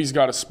Colby's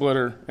got a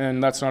splitter,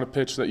 and that's not a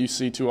pitch that you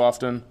see too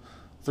often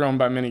thrown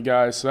by many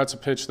guys. So that's a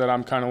pitch that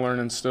I'm kind of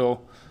learning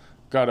still.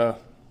 Got to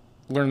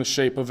learn the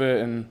shape of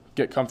it and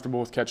get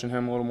comfortable with catching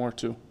him a little more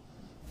too.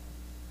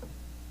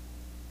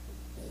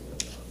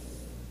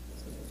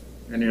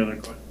 Any other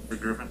questions for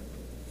Griffin?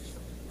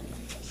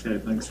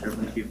 Okay, thanks,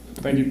 Griffin.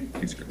 Thank you.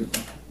 Thanks, Griffin.